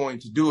are you going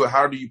to do it?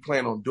 How do you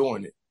plan on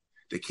doing it?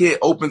 The kid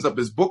opens up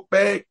his book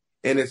bag,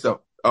 and it's a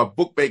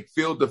book bag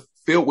filled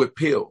with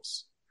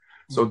pills.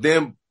 Mm-hmm. So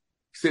then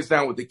sits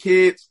down with the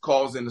kids,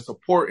 calls in the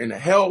support and the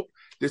help.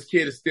 This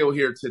kid is still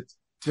here to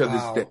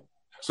this day.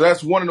 So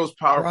that's one of those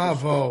powerful.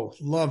 Bravo.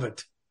 Stories. Love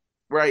it.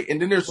 Right.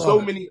 And then there's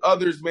many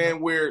others,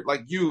 man, where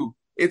like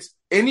it's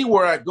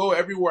anywhere I go,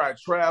 everywhere I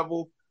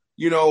travel,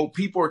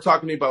 people are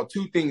talking to me about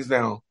two things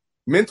now,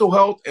 mental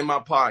health and my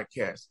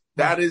podcast.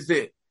 That is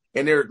it.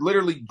 And they're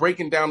literally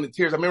breaking down in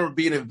tears. I remember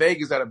being in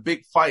Vegas at a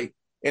big fight,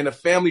 and a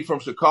family from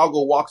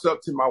Chicago walks up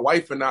to my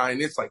wife and I,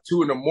 and it's like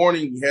 2 a.m.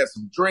 We had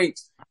some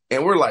drinks,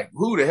 and we're like,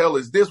 who the hell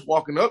is this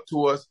walking up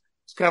to us?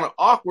 It's kind of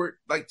awkward,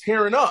 like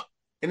tearing up.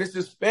 And it's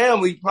this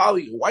family,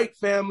 probably a white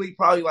family,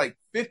 probably like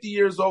 50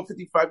 years old,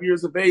 55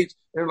 years of age.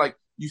 And they're like,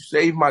 you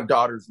saved my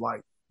daughter's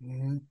life.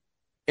 Mm-hmm.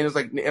 And it's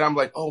like, and I'm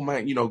like, oh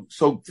man,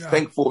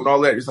 thankful and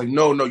all that. It's like,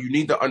 no, you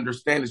need to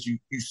understand this. You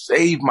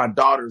saved my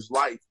daughter's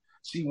life.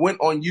 She went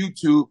on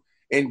YouTube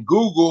and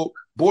Googled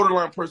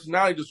borderline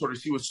personality disorder.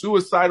 She was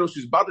suicidal.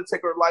 She was about to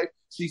take her life.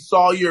 She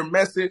saw your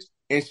message,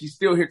 and she's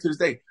still here to this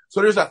day.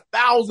 So there's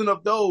 1,000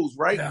 of those,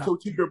 right? Yeah. So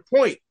to your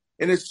point,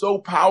 and it's so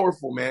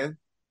powerful, man.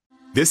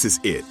 This is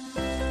it.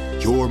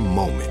 Your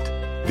moment.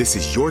 This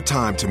is your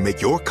time to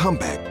make your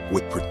comeback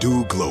with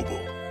Purdue Global.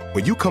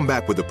 When you come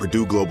back with a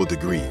Purdue Global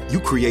degree, you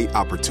create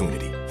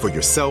opportunity for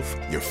yourself,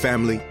 your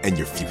family, and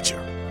your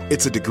future.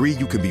 It's a degree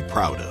you can be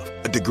proud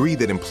of, a degree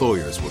that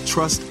employers will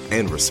trust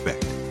and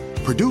respect.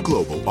 Purdue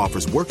Global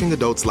offers working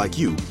adults like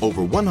you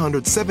over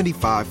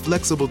 175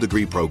 flexible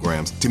degree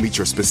programs to meet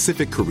your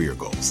specific career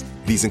goals.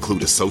 These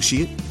include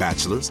associate,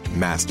 bachelor's,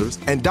 master's,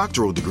 and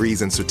doctoral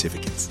degrees and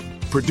certificates.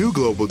 Purdue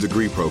Global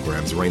degree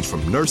programs range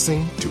from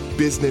nursing to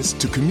business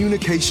to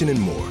communication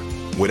and more.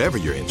 Whatever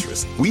your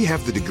interest, we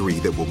have the degree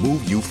that will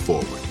move you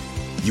forward.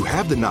 You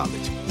have the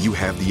knowledge, you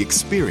have the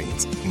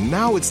experience.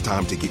 Now it's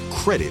time to get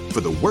credit for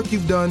the work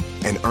you've done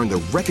and earn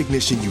the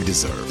recognition you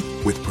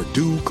deserve with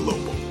Purdue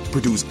Global,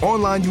 Purdue's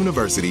online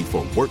university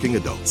for working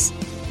adults.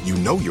 You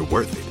know you're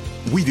worth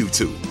it. We do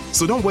too.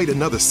 So don't wait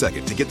another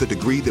second to get the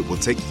degree that will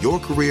take your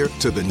career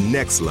to the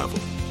next level.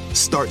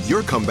 Start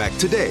your comeback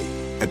today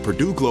at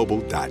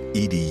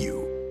purdueglobal.edu.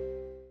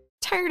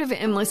 Tired of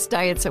endless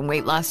diets and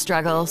weight loss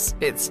struggles?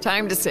 It's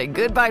time to say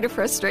goodbye to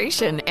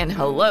frustration and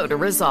hello to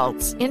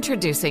results.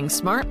 Introducing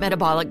Smart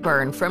Metabolic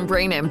Burn from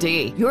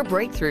BrainMD, your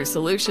breakthrough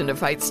solution to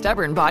fight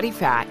stubborn body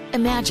fat.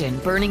 Imagine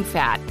burning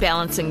fat,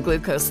 balancing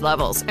glucose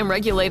levels, and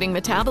regulating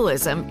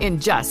metabolism in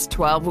just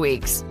 12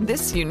 weeks.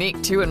 This unique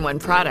 2-in-1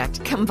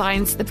 product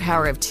combines the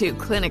power of 2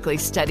 clinically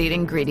studied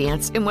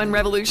ingredients in one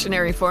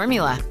revolutionary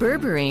formula.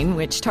 Berberine,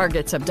 which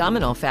targets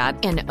abdominal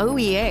fat, and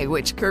OEA,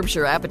 which curbs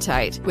your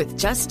appetite. With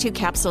just 2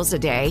 capsules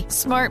a day,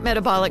 Smart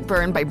Metabolic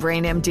Burn by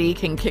BrainMD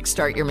can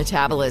kickstart your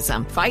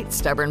metabolism, fight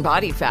stubborn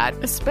body fat,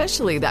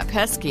 especially that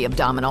pesky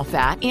abdominal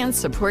fat, and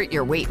support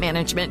your weight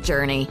management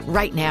journey.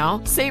 Right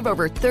now, save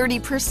over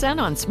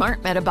 30% on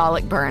Smart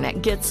Metabolic Burn at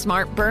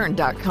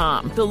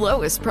GetSmartBurn.com. The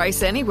lowest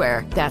price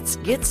anywhere. That's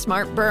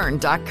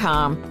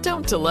GetSmartBurn.com.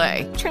 Don't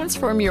delay.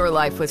 Transform your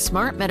life with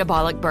Smart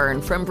Metabolic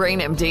Burn from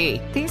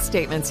BrainMD. These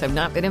statements have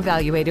not been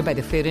evaluated by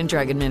the Food and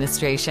Drug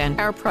Administration.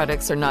 Our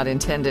products are not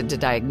intended to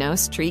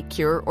diagnose, treat,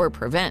 cure, or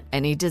prevent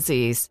any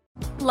disease.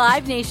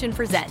 Live Nation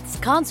presents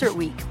Concert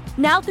Week.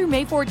 Now through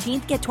May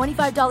 14th, get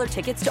 $25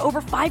 tickets to over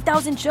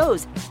 5,000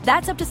 shows.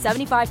 That's up to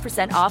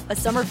 75% off a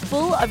summer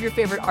full of your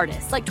favorite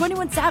artists like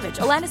 21 Savage,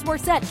 Alanis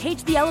Morissette,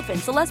 Cage the Elephant,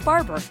 Celeste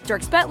Barber,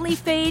 Dierks Bentley,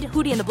 Fade,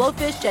 Hootie and the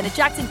Blowfish, Janet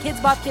Jackson,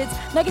 Kids Bop Kids,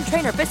 Meghan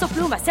Trainor, Peso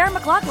Pluma, Sarah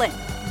McLachlan.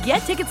 Get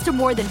tickets to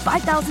more than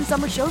 5,000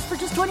 summer shows for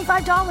just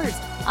 $25.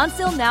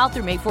 Until now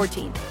through May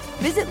 14th.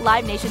 Visit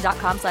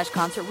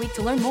LiveNation.com/Concert Week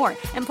to learn more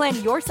and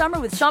plan your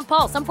summer with Sean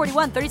Paul, Sum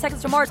 41, 30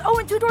 Seconds to Mars,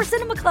 and Two Door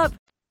Cinema Club.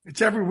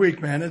 It's every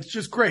week, man. It's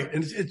just great.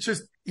 And it's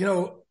just,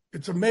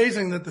 it's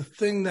amazing that the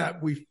thing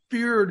that we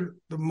feared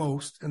the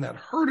most and that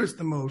hurt us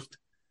the most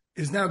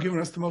is now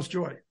giving us the most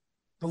joy.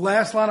 The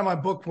last line of my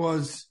book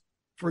was,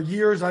 for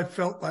years, I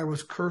felt I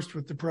was cursed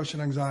with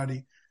depression,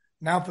 anxiety.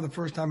 Now, for the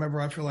first time ever,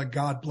 I feel like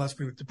God blessed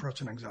me with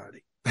depression,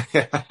 anxiety.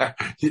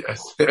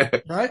 Yes.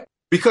 Right?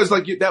 Because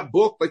like that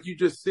book, like you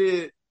just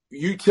said,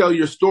 you tell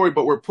your story,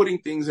 but we're putting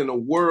things in a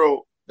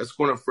world that's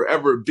going to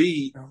forever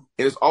be, and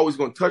it's always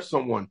going to touch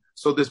someone.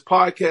 So this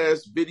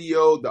podcast,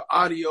 video, the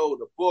audio,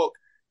 the book,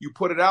 you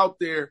put it out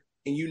there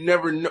and you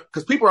never know,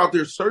 because people are out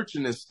there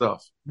searching this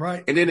stuff.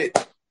 Right. And then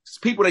it's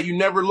people that you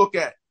never look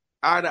at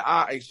eye to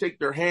eye and shake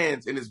their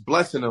hands, and it's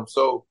blessing them.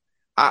 So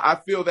I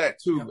feel that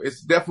too. Yeah.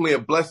 It's definitely a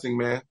blessing,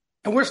 man.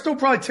 And we're still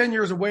probably 10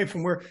 years away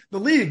from where the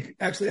league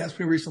actually asked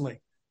me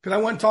recently, because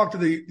I went and talked to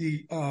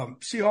the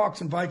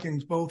Seahawks and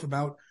Vikings both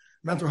about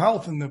mental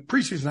health in the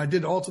preseason. I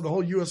did also the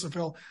whole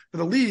USFL for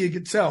the league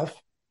itself,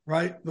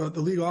 right? The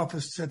league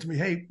office said to me,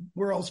 hey,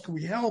 where else can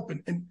we help?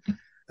 And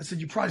I said,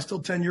 you're probably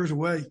still 10 years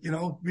away. You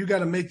know, we've got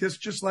to make this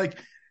just like,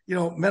 you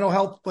know, mental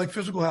health, like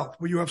physical health,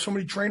 where you have so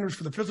many trainers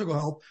for the physical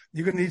health.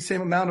 You're going to need the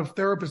same amount of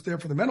therapists there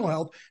for the mental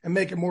health and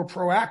make it more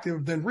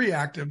proactive than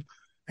reactive.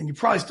 And you're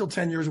probably still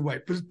 10 years away.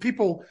 Because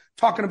people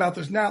talking about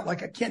this now,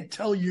 like I can't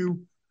tell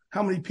you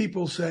how many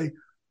people say,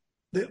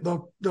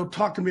 they'll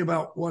talk to me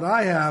about what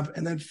I have,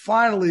 and then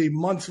finally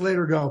months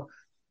later go,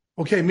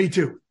 okay, me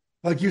too,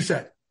 like you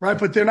said, right?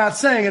 But they're not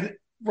saying it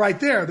right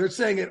there. They're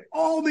saying it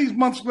all these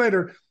months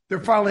later.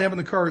 They're finally having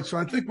the courage. So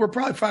I think we're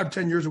probably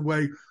 5-10 years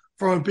away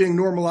from it being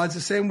normalized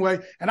the same way.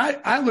 And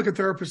I look at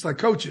therapists like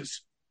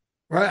coaches,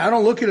 right? I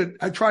don't look at it.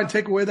 I try and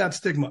take away that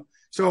stigma.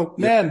 So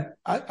man,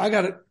 I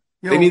got it.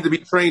 They need to be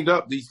trained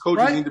up. These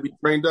coaches need to be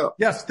trained up.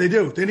 Yes, they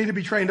do. They need to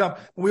be trained up.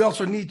 But we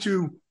also need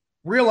to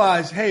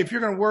realize, hey, if you're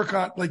going to work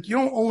on, like, you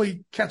don't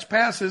only catch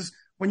passes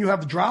when you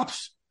have the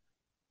drops,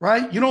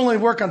 right? You don't only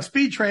work on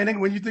speed training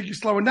when you think you're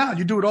slowing down.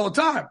 You do it all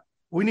the time.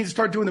 We need to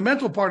start doing the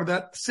mental part of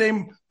that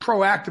same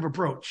proactive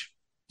approach.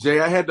 Jay,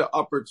 I had the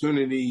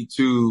opportunity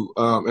to,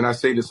 and I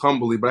say this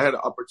humbly, but I had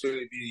the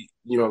opportunity to be,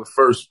 you know, the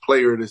first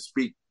player to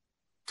speak,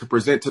 to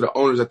present to the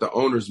owners at the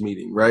owners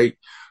meeting, right?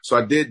 So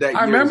I did that.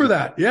 I remember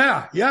that.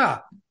 Yeah.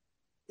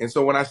 And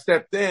so when I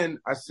stepped in,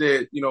 I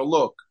said, you know,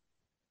 look,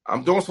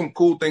 I'm doing some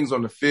cool things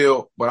on the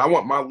field, but I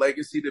want my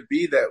legacy to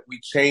be that we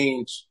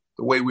change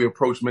the way we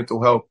approach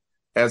mental health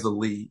as a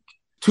league.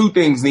 Two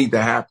things need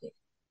to happen.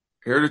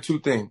 Here are the two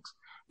things.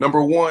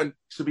 Number one, it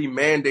should be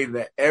mandated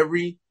that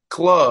every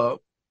club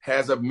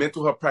has a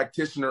mental health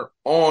practitioner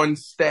on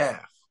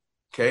staff.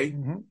 Okay.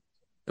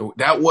 Mm-hmm.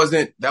 That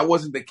wasn't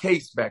the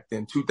case back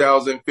then,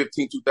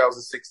 2015,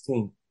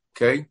 2016.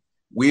 Okay.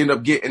 We ended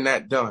up getting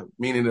that done,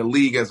 meaning the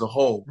league as a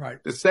whole.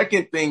 Right. The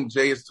second thing,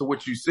 Jay, is to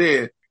what you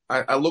said.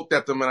 I looked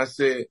at them and I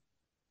said,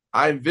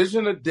 I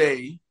envision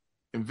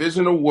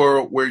a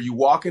world where you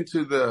walk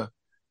into the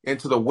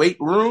weight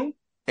room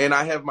and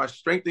I have my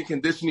strength and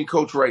conditioning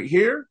coach right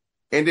here.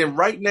 And then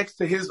right next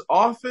to his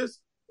office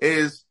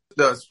is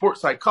the sports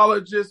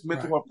psychologist,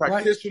 mental health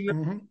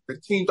practitioner, the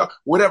team doctor,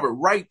 whatever,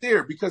 right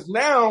there. Because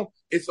now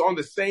it's on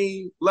the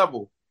same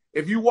level.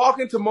 If you walk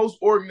into most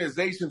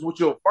organizations, what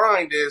you'll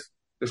find is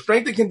the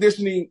strength and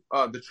conditioning,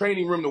 the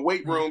training room, the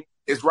weight room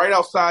is right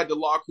outside the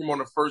locker room on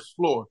the first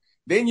floor.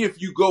 Then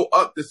if you go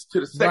up to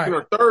the second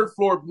or third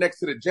floor next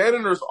to the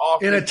janitor's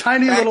office. In a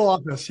tiny little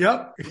office,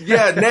 yep.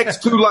 Yeah,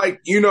 next to, like,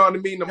 you know what I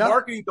mean, the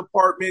marketing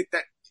department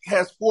that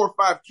has 4 or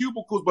 5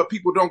 cubicles, but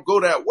people don't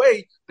go that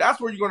way. That's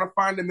where you're going to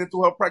find a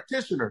mental health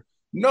practitioner.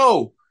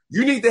 No,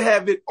 you need to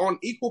have it on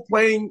equal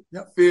playing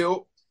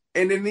field,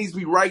 and it needs to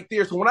be right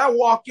there. So when I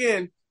walk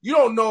in, you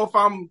don't know if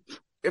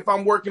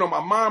I'm working on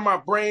my mind, my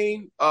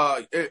brain,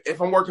 if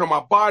I'm working on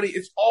my body.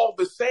 It's all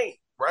the same,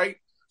 right?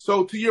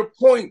 So to your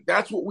point,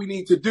 that's what we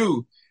need to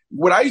do.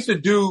 What I used to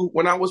do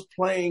when I was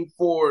playing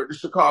for the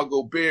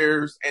Chicago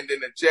Bears and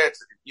then the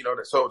Jets, you know,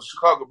 so the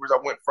Chicago Bears,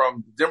 I went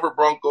from the Denver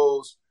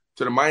Broncos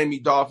to the Miami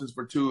Dolphins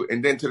for 2,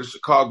 and then to the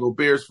Chicago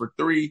Bears for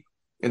 3,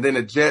 and then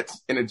the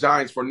Jets and the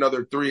Giants for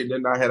another 3, and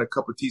then I had a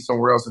cup of tea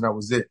somewhere else, and that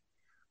was it.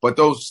 But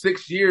those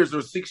 6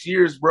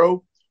 years,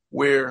 bro,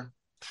 where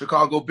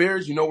Chicago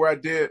Bears, you know where I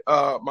did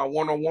my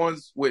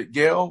one-on-ones with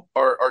Gail,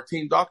 our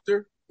team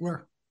doctor?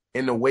 Where?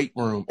 In the weight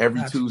room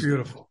every That's Tuesday.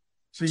 Beautiful.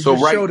 So you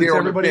just showed it to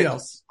everybody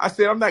else. I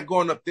said, I'm not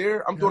going up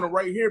there. I'm doing it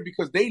right here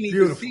because they need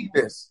to see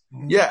this.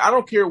 Mm-hmm. Yeah, I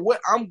don't care what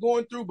I'm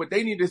going through, but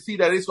they need to see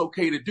that it's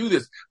okay to do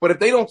this. But if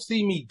they don't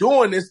see me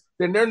doing this,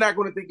 then they're not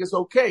going to think it's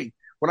okay.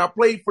 When I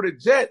played for the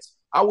Jets,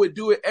 I would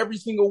do it every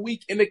single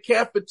week in the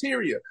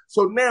cafeteria.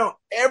 So now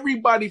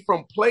everybody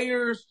from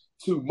players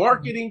to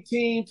marketing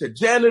team to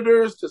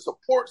janitors to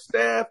support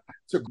staff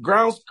to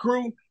grounds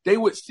crew, they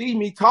would see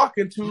me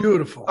talking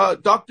to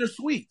Dr.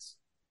 Sweets.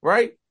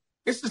 Right?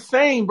 It's the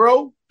same,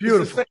 bro.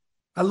 Beautiful.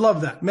 I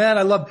love that, man.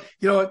 I love,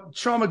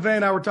 Sean McVay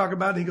and I were talking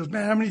about it. He goes,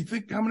 man, how many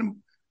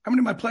of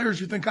my players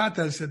you think got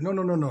that? I said,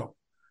 no.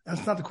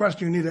 That's not the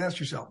question you need to ask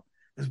yourself.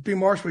 It's B.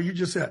 Marsh, what you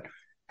just said.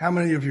 How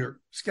many of your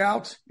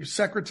scouts, your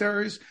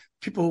secretaries,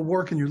 people who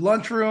work in your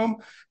lunchroom,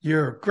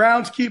 your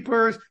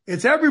groundskeepers,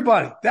 it's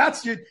everybody.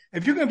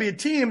 If you're going to be a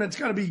team, it's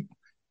going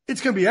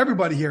to be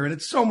everybody here. And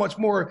it's so much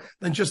more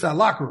than just that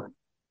locker room.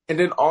 And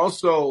then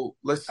also,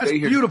 let's That's stay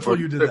here. Beautiful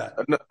you did that.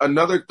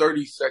 Another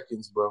 30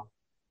 seconds, bro.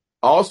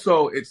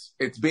 Also,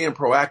 it's being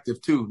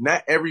proactive too.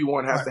 Not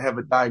everyone has to have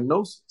a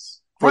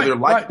diagnosis for their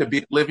life to be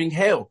a living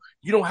hell.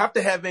 You don't have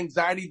to have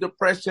anxiety,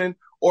 depression,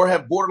 or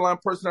have borderline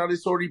personality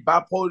disorder,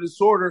 bipolar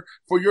disorder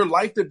for your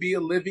life to be a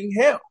living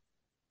hell.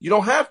 You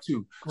don't have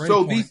to. Great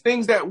point. These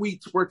things that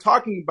we're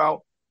talking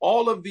about,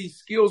 all of these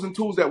skills and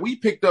tools that we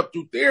picked up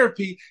through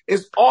therapy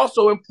is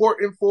also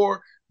important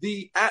for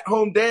the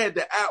at-home dad,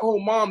 the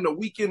at-home mom, the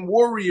weekend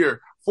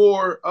warrior,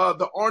 for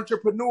the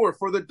entrepreneur,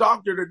 for the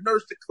doctor, the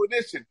nurse, the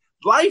clinician.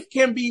 Life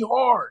can be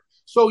hard.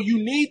 So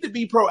you need to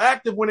be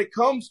proactive when it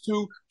comes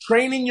to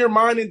training your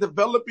mind and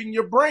developing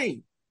your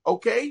brain.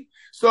 Okay?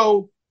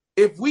 So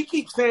if we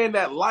keep saying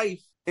that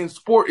life in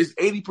sport is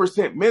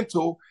 80%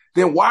 mental,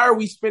 then why are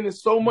we spending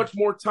so much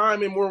more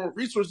time and more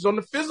resources on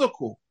the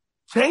physical?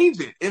 Change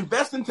it.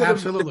 Invest into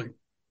Absolutely.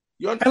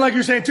 And like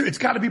you're saying too, it's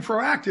got to be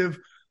proactive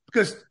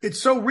because it's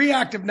so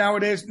reactive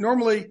nowadays.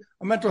 Normally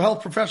a mental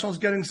health professional is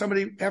getting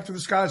somebody after the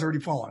sky's already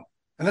fallen.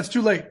 And that's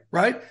too late,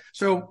 right?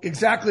 So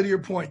exactly to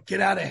your point,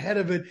 get out ahead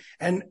of it,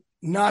 and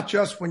not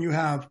just when you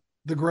have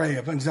the gray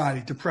of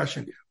anxiety,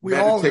 depression. We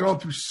all are going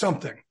through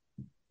something.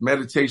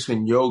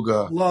 Meditation,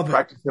 yoga, love it.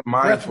 Practicing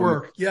mindfulness, breath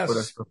work,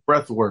 yes,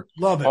 breath work,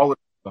 love it. All of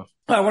that stuff.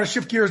 I want to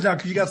shift gears now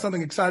because you got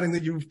something exciting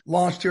that you've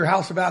launched here,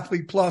 House of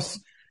Athlete Plus.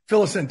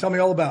 Fill us in. Tell me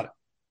all about it.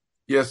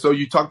 Yeah, so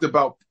you talked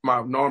about my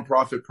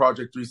nonprofit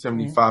Project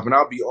 375, and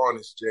I'll be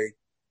honest, Jay.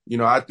 You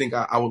know, I think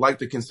I would like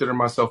to consider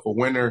myself a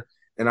winner.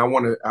 And I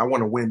want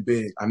to win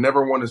big. I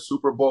never won a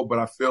Super Bowl, but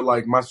I feel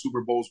like my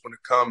Super Bowl is going to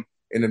come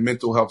in the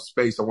mental health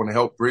space. I want to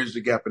help bridge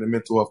the gap in the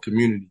mental health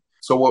community.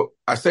 So what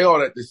I say all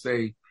that to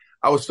say,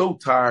 I was so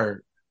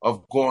tired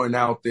of going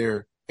out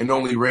there and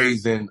only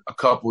raising a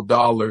couple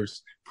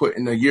dollars,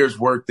 putting a year's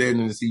worth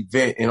in this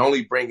event and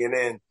only bringing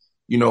in,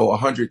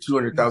 $100,000,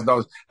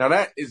 $200,000. Now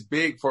that is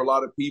big for a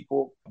lot of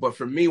people. But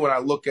for me, when I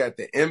look at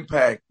the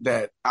impact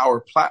that our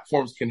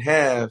platforms can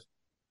have,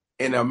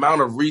 and the amount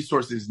of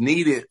resources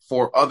needed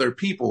for other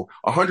people,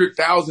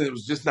 100,000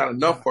 was just not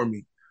enough for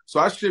me. So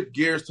I shift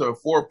gears to a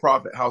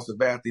for-profit House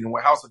of Athlete. And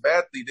what House of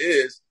Athlete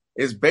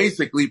is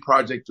basically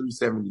Project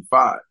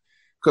 375.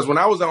 Because when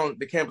I was on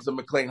the campus of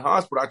McLean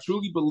Hospital, I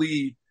truly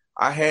believe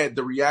I had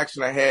the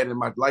reaction I had and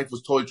my life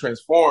was totally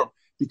transformed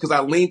because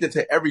I leaned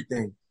into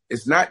everything.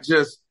 It's not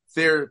just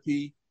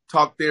therapy,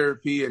 talk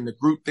therapy, and the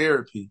group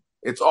therapy.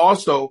 It's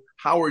also,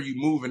 how are you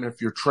moving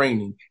if you're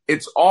training?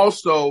 It's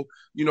also,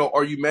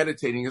 are you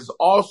meditating? It's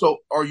also,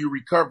 are you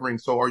recovering?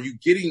 So are you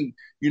getting,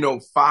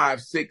 5,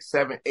 6,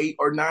 7, 8,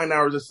 or 9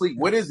 hours of sleep?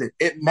 What is it?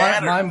 It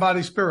matters. Mind,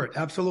 body, spirit.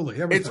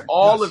 Absolutely. Everything. It's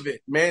all of it,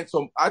 man.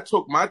 So I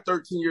took my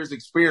 13 years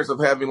experience of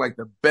having like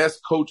the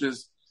best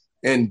coaches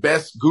and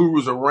best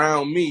gurus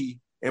around me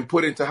and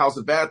put into House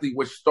of Athlete,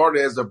 which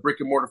started as a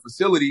brick and mortar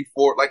facility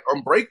for like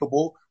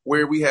Unbreakable,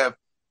 where we have,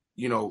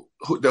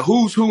 the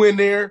who's who in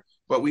there,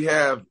 but we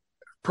have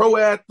pro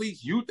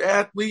athletes, youth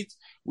athletes,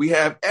 we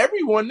have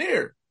everyone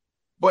there.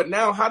 But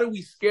now how do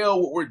we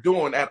scale what we're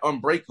doing at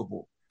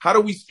Unbreakable? How do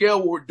we scale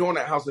what we're doing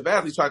at House of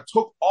Athletes? So I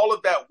took all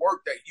of that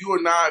work that you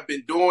and I have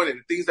been doing and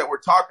the things that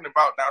we're talking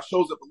about now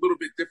shows up a little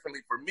bit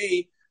differently for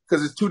me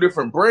because it's two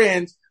different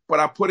brands, but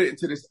I put it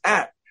into this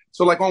app.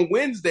 So like on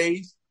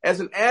Wednesdays,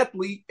 as an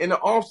athlete in the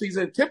off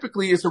season,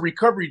 typically it's a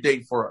recovery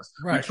day for us.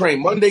 Right. We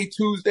train Monday,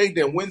 Tuesday,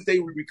 then Wednesday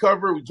we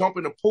recover, we jump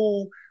in the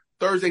pool.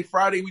 Thursday,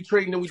 Friday, we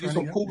train, then we do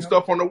some cool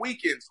stuff on the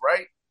weekends,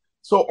 right?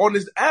 So on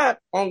this app,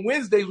 on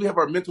Wednesdays, we have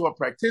our mental health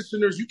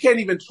practitioners. You can't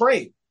even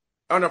train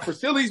on our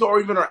facilities or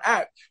even our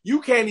app.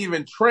 You can't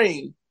even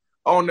train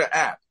on the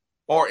app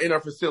or in our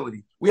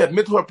facility. We have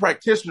mental health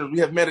practitioners.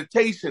 We have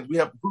meditations. We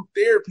have group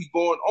therapy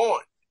going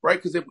on,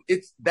 right? Because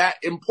it's that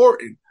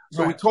important.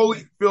 So we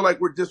totally feel like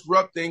we're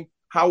disrupting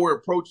how we're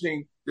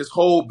approaching this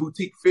whole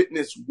boutique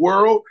fitness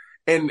world.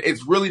 And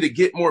it's really to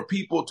get more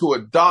people to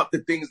adopt the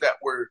things that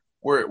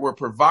we're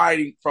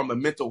providing from a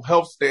mental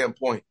health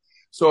standpoint.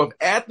 So if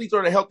athletes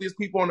are the healthiest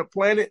people on the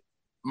planet,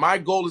 my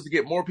goal is to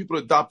get more people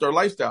to adopt our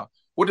lifestyle.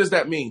 What does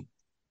that mean?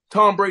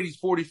 Tom Brady's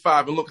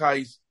 45 and look how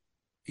he's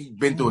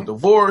been through a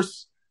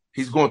divorce.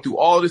 He's going through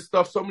all this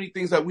stuff, so many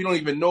things that we don't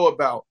even know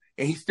about,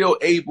 and he's still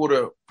able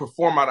to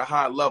perform at a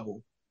high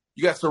level.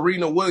 You got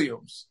Serena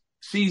Williams.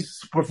 She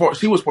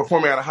was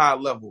performing at a high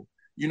level.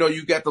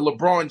 You got the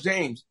LeBron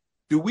James.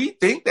 Do we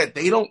think that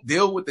they don't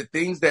deal with the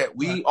things that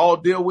we all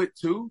deal with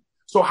too?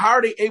 So how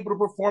are they able to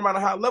perform at a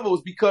high level?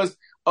 It's because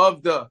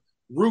of the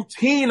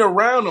routine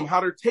around them, how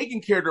they're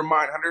taking care of their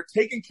mind, how they're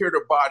taking care of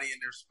their body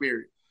and their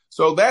spirit.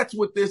 So that's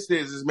what this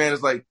is, man.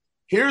 It's like,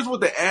 here's what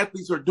the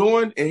athletes are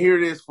doing, and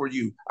here it is for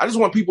you. I just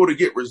want people to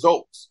get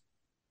results.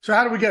 So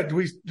how do we get? Do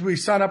we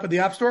sign up at the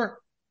App Store?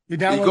 You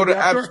go to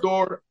App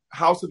Store,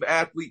 House of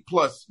Athlete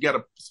Plus. You got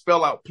to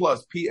spell out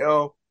plus,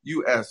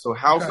 Plus. So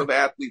House of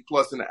Athlete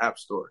Plus in the App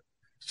Store.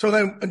 So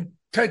then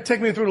take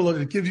me through it a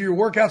little. It gives you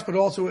your workouts, but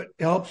also it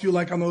helps you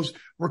like on those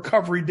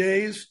recovery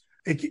days.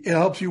 It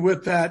helps you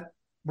with that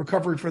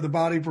recovery for the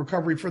body,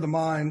 recovery for the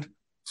mind.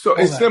 So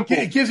it's simple.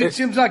 It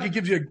seems like it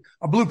gives you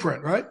a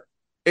blueprint, right?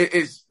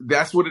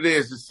 That's what it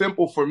is. It's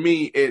simple for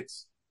me.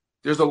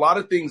 There's a lot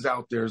of things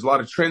out there. There's a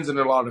lot of trends and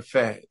a lot of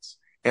fads.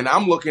 And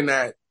I'm looking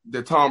at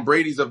the Tom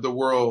Brady's of the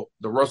world,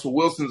 the Russell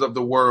Wilsons of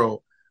the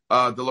world,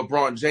 the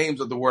LeBron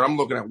James of the world. I'm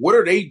looking at what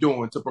are they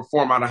doing to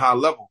perform at a high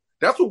level?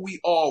 That's what we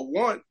all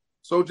want.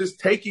 So just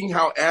taking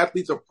how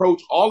athletes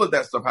approach all of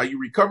that stuff, how you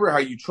recover, how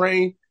you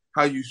train,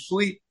 how you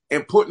sleep,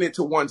 and putting it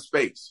to one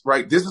space,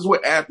 right? This is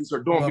what athletes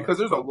are doing because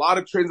there's a lot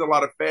of trends, a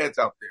lot of fads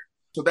out there.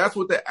 So that's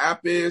what the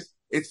app is.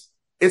 It's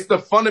the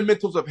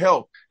fundamentals of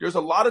health. There's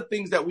a lot of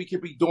things that we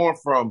could be doing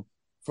from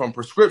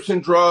prescription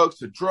drugs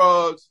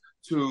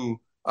to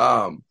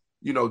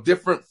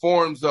different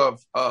forms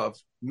of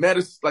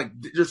medicine. Like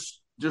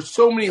there's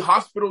so many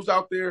hospitals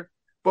out there.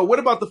 But what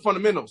about the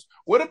fundamentals?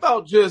 What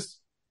about just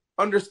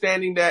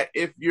understanding that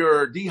if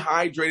you're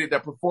dehydrated,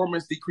 that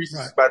performance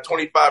decreases by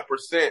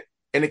 25%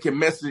 and it can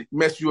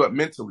mess you up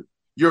mentally?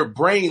 Your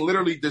brain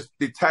literally just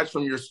detached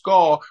from your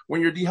skull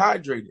when you're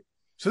dehydrated.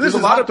 So this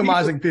is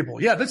optimizing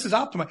people. Yeah, this is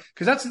optimizing.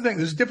 Because that's the thing.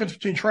 There's a difference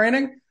between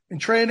training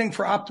and training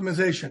for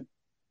optimization.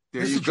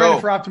 This is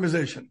training for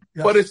optimization.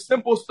 Yes. But it's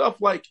simple stuff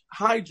like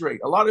hydrate.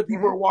 A lot of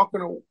people are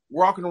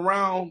walking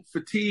around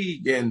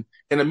fatigued and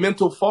in a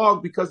mental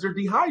fog because they're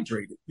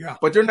dehydrated. Yeah.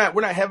 But we're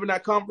not having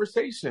that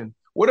conversation.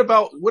 What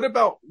about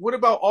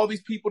all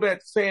these people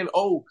that's saying,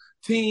 oh,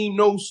 team,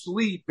 no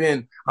sleep,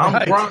 and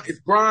it's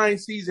grind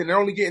season. They're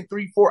only getting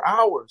 3-4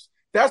 hours.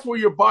 That's where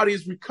your body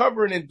is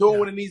recovering and doing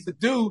what it needs to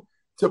do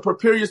to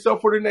prepare yourself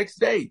for the next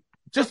day.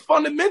 Just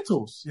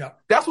fundamentals. Yeah.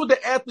 That's what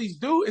the athletes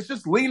do. It's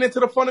just lean into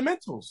the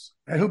fundamentals.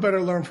 And who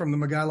better learn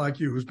from a guy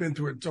like you who's been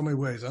through it in so many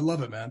ways? I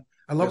love it, man.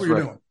 I love what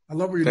you're doing. I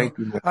love what you're doing.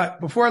 You, all right,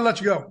 before I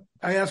let you go,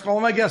 I ask all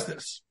my guests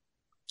this.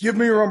 Give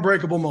me your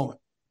unbreakable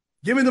moment.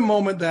 Give me the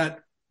moment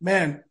that,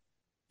 man,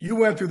 you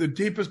went through the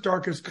deepest,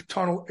 darkest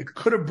tunnel. It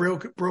could have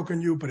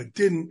broken you, but it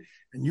didn't.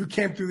 And you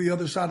came through the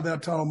other side of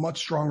that tunnel much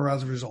stronger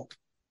as a result.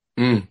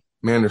 Man,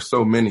 there's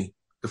so many.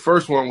 The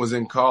first one was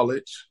in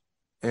college.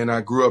 And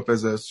I grew up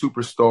as a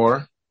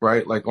superstar,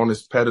 right? Like on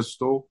this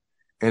pedestal.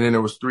 And then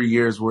there was 3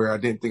 years where I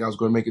didn't think I was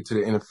going to make it to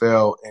the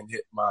NFL and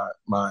hit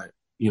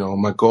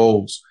my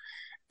goals.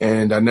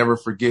 And I never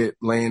forget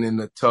laying in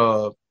the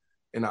tub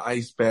in an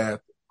ice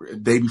bath the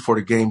day before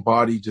the game,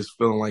 body just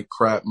feeling like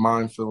crap,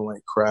 mind feeling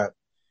like crap.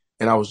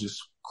 And I was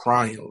just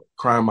crying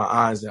my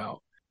eyes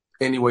out.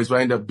 Anyways, what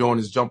I ended up doing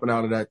is jumping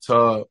out of that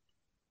tub,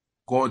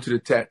 going to the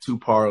tattoo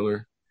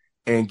parlor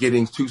and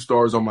getting 2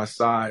 stars on my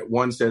side.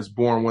 One says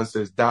born, one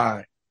says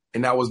die.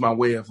 And that was my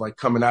way of like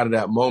coming out of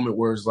that moment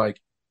where it's like,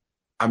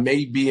 I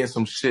may be in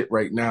some shit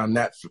right now and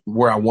that's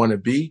where I want to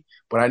be,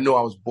 but I know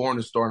I was born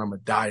a star and I'm going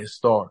to die a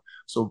star.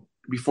 So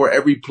before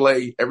every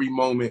play, every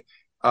moment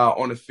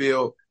on the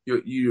field,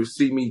 you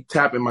see me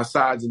tapping my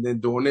sides and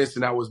then doing this.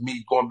 And that was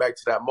me going back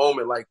to that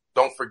moment. Like,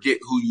 don't forget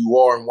who you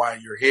are and why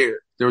you're here.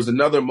 There was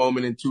another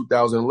moment in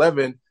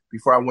 2011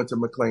 before I went to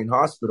McLean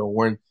Hospital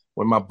when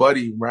my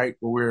buddy, right,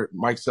 where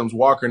Mike Sims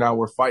Walker and I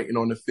were fighting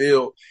on the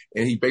field,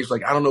 and he basically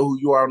like, I don't know who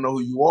you are, I don't know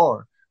who you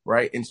are,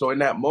 right? And so in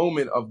that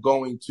moment of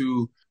going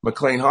to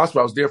McLean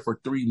Hospital, I was there for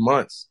 3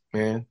 months,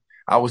 man.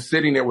 I was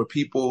sitting there with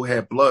people who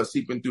had blood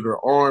seeping through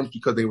their arms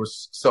because they were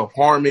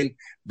self-harming.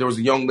 There was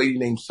a young lady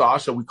named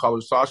Sasha. We call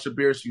her Sasha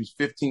Bear. She was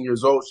 15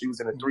 years old. She was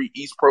in a 3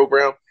 East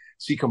program.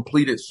 She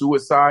completed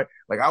suicide.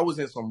 Like, I was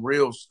in some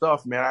real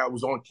stuff, man. I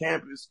was on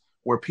campus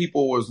where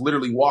people was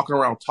literally walking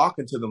around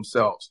talking to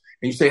themselves.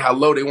 And you say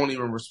hello, they won't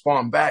even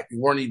respond back. You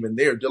weren't even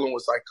there, dealing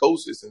with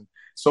psychosis and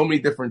so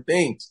many different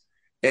things.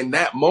 And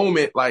that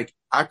moment, like,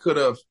 I could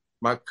have,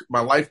 my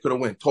life could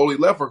have went totally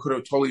left or could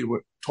have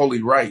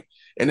totally right.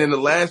 And then the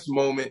last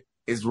moment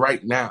is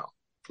right now.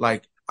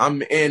 Like,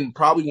 I'm in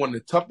probably one of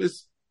the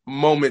toughest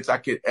moments I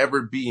could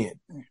ever be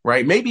in,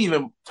 right? Maybe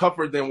even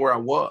tougher than where I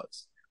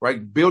was,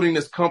 right? Building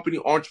this company,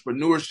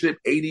 entrepreneurship,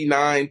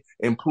 89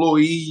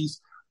 employees,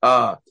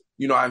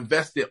 I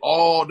invested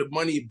all the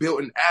money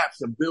building apps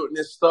and building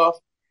this stuff.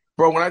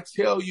 Bro, when I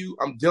tell you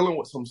I'm dealing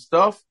with some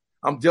stuff.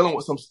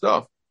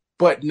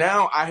 But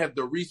now I have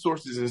the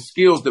resources and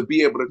skills to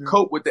be able to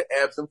cope with the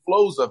ebbs and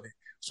flows of it.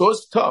 So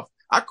it's tough.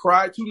 I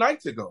cried 2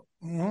 nights ago.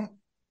 Mm-hmm.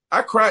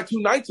 I cried 2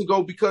 nights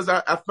ago because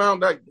I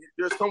found that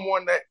there's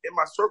someone that in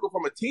my circle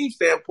from a team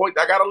standpoint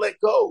that I got to let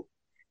go.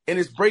 And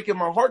it's breaking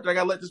my heart that I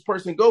got to let this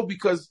person go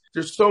because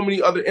there's so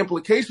many other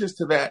implications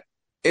to that.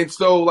 And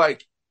so,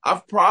 like,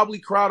 I've probably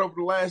cried over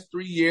the last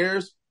 3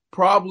 years,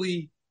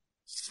 probably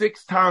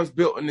 6 times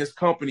building this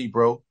company,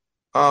 bro.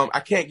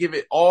 I can't give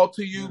it all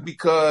to you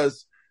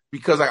because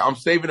I'm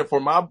saving it for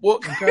my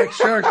book. Okay,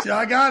 sure. Yeah,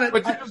 I got it.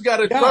 But you just got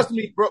to trust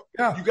me, bro.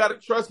 Yeah. You got to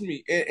trust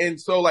me.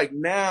 And so, like,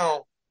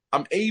 now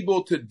I'm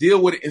able to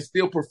deal with it and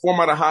still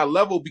perform at a high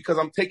level because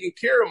I'm taking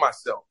care of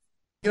myself.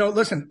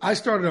 Listen, I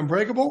started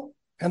Unbreakable,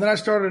 and then I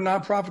started a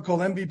nonprofit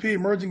called MVP,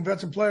 Emerging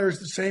Vets and Players,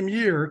 the same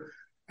year,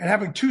 and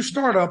having 2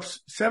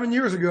 startups 7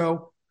 years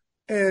ago.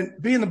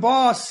 And being the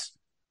boss,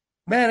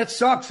 man, it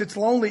sucks. It's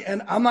lonely.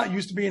 And I'm not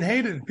used to being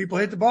hated. People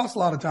hate the boss a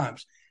lot of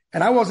times.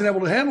 And I wasn't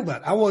able to handle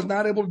that. I was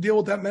not able to deal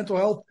with that mental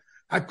health.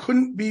 I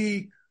couldn't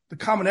be the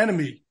common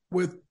enemy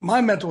with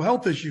my mental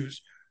health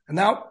issues. And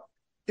now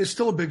is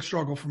still a big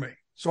struggle for me.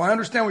 So I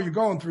understand what you're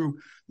going through.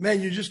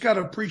 Man, you just got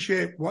to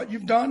appreciate what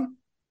you've done,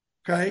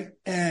 okay,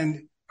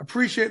 and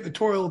appreciate the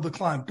toil of the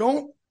climb.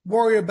 Don't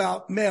worry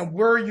about, man,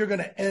 where you're going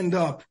to end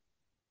up.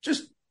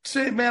 Just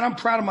say, man, I'm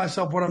proud of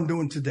myself, what I'm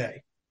doing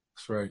today.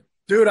 That's right.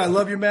 Dude, I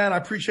love you, man. I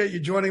appreciate you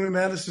joining me,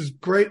 man. This is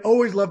great.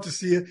 Always love to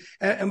see you.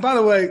 And by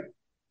the way,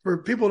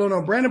 for people who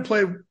don't know, Brandon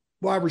played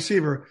wide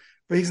receiver,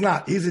 but he's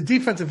not. He's a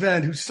defensive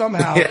end who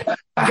somehow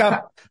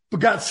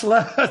got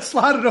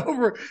slotted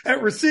over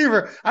at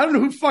receiver. I don't know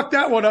who fucked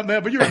that one up,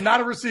 man, but you're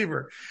not a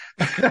receiver.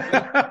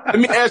 Let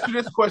me ask you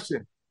this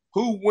question.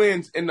 Who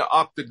wins in the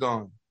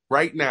octagon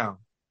right now,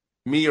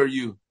 me or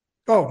you?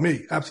 Oh,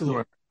 me.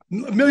 Absolutely.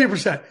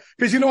 1,000,000%.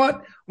 Because you know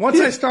what? Once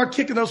I start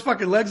kicking those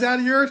fucking legs out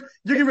of yours,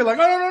 you're going to be like,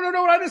 oh,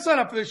 no, I didn't sign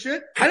up for this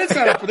shit. I didn't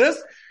sign up for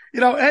this.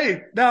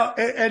 Hey, now,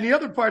 and the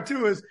other part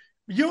too is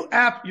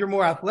you're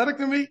more athletic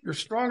than me. You're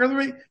stronger than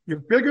me. You're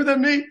bigger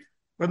than me.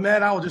 But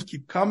man, I will just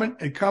keep coming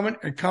and coming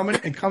and coming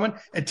and coming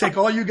and take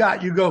all you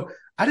got. You go,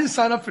 I didn't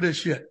sign up for this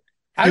shit.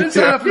 I didn't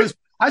sign up for this.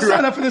 I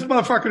signed up for this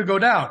motherfucker to go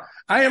down.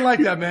 I ain't like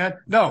that, man.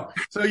 No.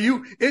 So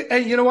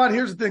and you know what?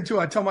 Here's the thing too.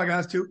 I tell my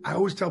guys too. I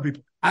always tell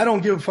people, I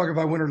don't give a fuck if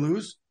I win or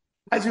lose.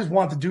 I just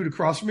want the dude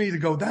across from me to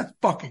go, that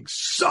fucking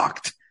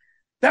sucked.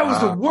 That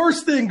was the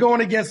worst thing going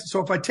against it.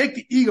 So if I take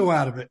the ego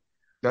out of it,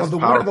 of the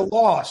win or the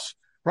loss,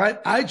 right?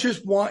 I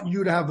just want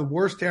you to have the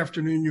worst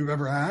afternoon you've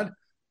ever had.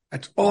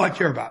 That's all I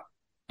care about.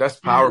 That's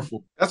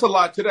powerful. That's a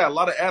lot to that. A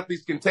lot of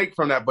athletes can take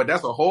from that, but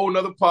that's a whole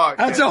nother podcast.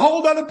 That's a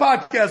whole other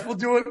podcast.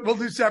 We'll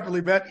do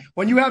separately, man.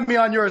 When you have me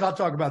on yours, I'll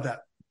talk about that.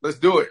 Let's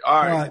do it.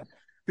 All right.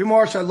 B.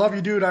 Marsh, I love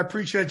you, dude. I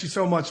appreciate you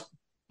so much.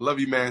 Love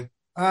you, man.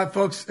 All right,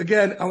 folks.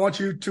 Again, I want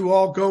you to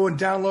all go and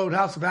download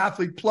House of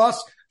Athlete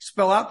Plus.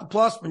 Spell out the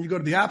plus when you go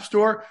to the App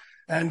Store.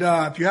 And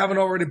if you haven't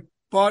already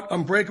bought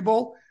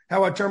Unbreakable,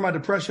 How I Turn My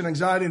Depression,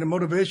 Anxiety into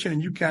Motivation,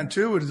 and you can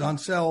too. It is on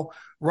sale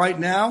right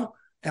now.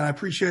 And I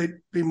appreciate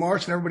B.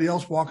 Marsh and everybody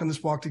else walking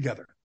this walk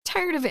together.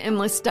 Tired of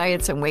endless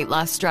diets and weight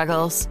loss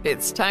struggles?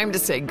 It's time to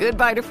say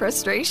goodbye to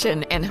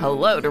frustration and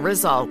hello to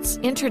results.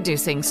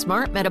 Introducing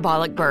Smart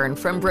Metabolic Burn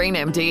from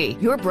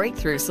BrainMD, your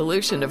breakthrough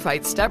solution to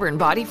fight stubborn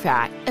body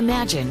fat.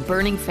 Imagine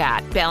burning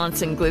fat,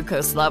 balancing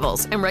glucose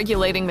levels, and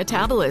regulating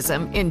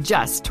metabolism in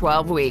just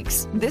 12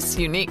 weeks. This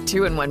unique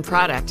 2-in-1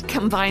 product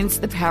combines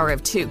the power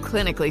of 2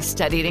 clinically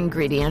studied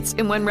ingredients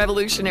in one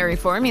revolutionary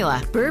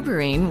formula.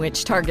 Berberine,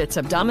 which targets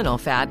abdominal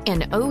fat,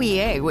 and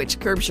OEA, which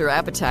curbs your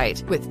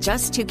appetite. With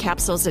just 2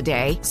 capsules a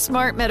day,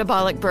 Smart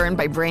Metabolic Burn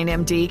by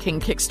BrainMD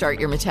can kickstart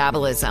your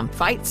metabolism,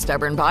 fight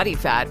stubborn body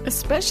fat,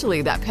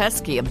 especially that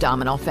pesky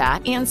abdominal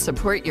fat, and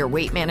support your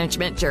weight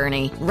management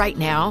journey. Right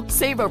now,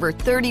 save over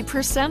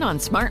 30% on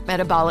Smart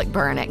Metabolic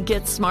Burn at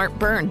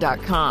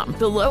GetSmartBurn.com.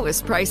 The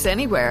lowest price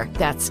anywhere.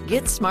 That's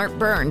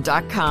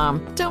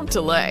GetSmartBurn.com. Don't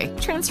delay.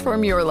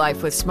 Transform your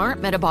life with Smart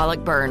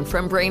Metabolic Burn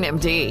from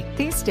BrainMD.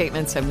 These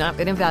statements have not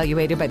been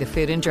evaluated by the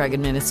Food and Drug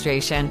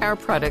Administration. Our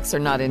products are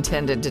not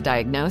intended to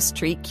diagnose,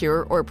 treat,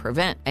 cure, or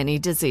prevent any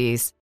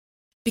disease.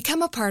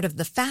 Become a part of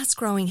the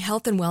fast-growing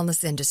health and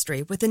wellness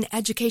industry with an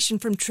education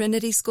from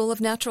Trinity School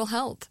of Natural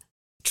Health.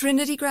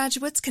 Trinity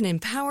graduates can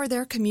empower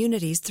their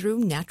communities through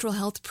natural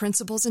health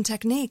principles and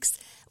techniques,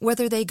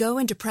 whether they go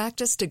into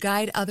practice to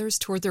guide others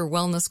toward their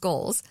wellness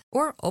goals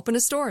or open a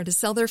store to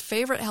sell their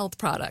favorite health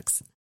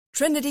products.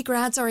 Trinity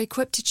grads are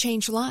equipped to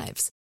change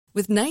lives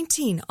with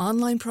 19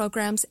 online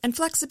programs and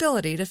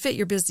flexibility to fit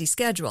your busy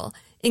schedule,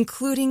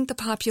 including the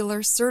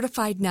popular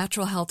Certified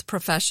Natural Health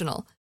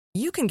Professional.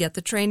 You can get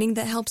the training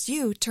that helps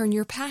you turn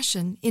your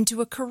passion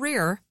into a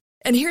career.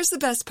 And here's the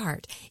best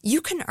part.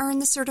 You can earn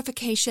the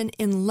certification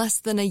in less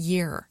than a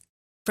year.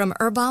 From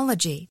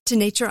herbology to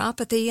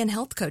naturopathy and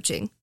health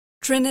coaching,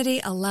 Trinity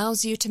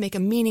allows you to make a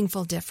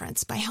meaningful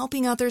difference by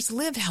helping others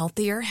live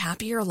healthier,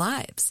 happier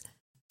lives.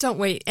 Don't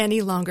wait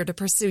any longer to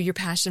pursue your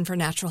passion for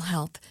natural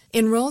health.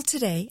 Enroll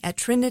today at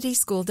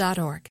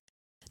trinityschool.org.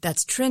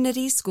 That's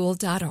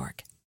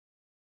trinityschool.org.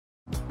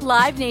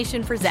 Live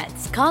Nation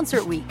presents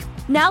Concert Week.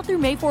 Now through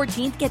May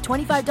 14th, get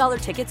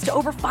 $25 tickets to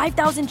over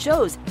 5,000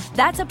 shows.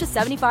 That's up to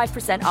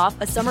 75% off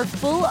a summer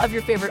full of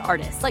your favorite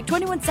artists like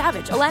 21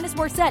 Savage, Alanis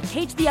Morissette,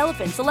 Cage the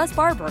Elephant, Celeste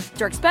Barber,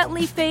 Dierks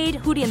Bentley, Fade,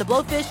 Hootie and the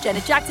Blowfish,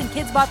 Janet Jackson,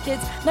 Kids Bop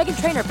Kids, Meghan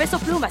Trainor, Peso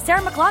Pluma,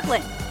 Sarah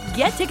McLachlan.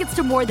 Get tickets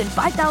to more than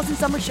 5,000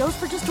 summer shows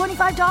for just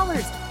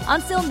 $25.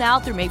 Until now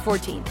through May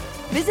 14th.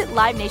 Visit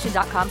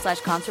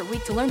LiveNation.com/Concert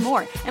Week to learn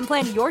more and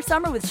plan your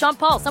summer with Sean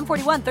Paul, Sum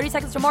 41, 30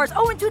 Seconds to Mars,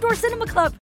 and Two Door Cinema Club.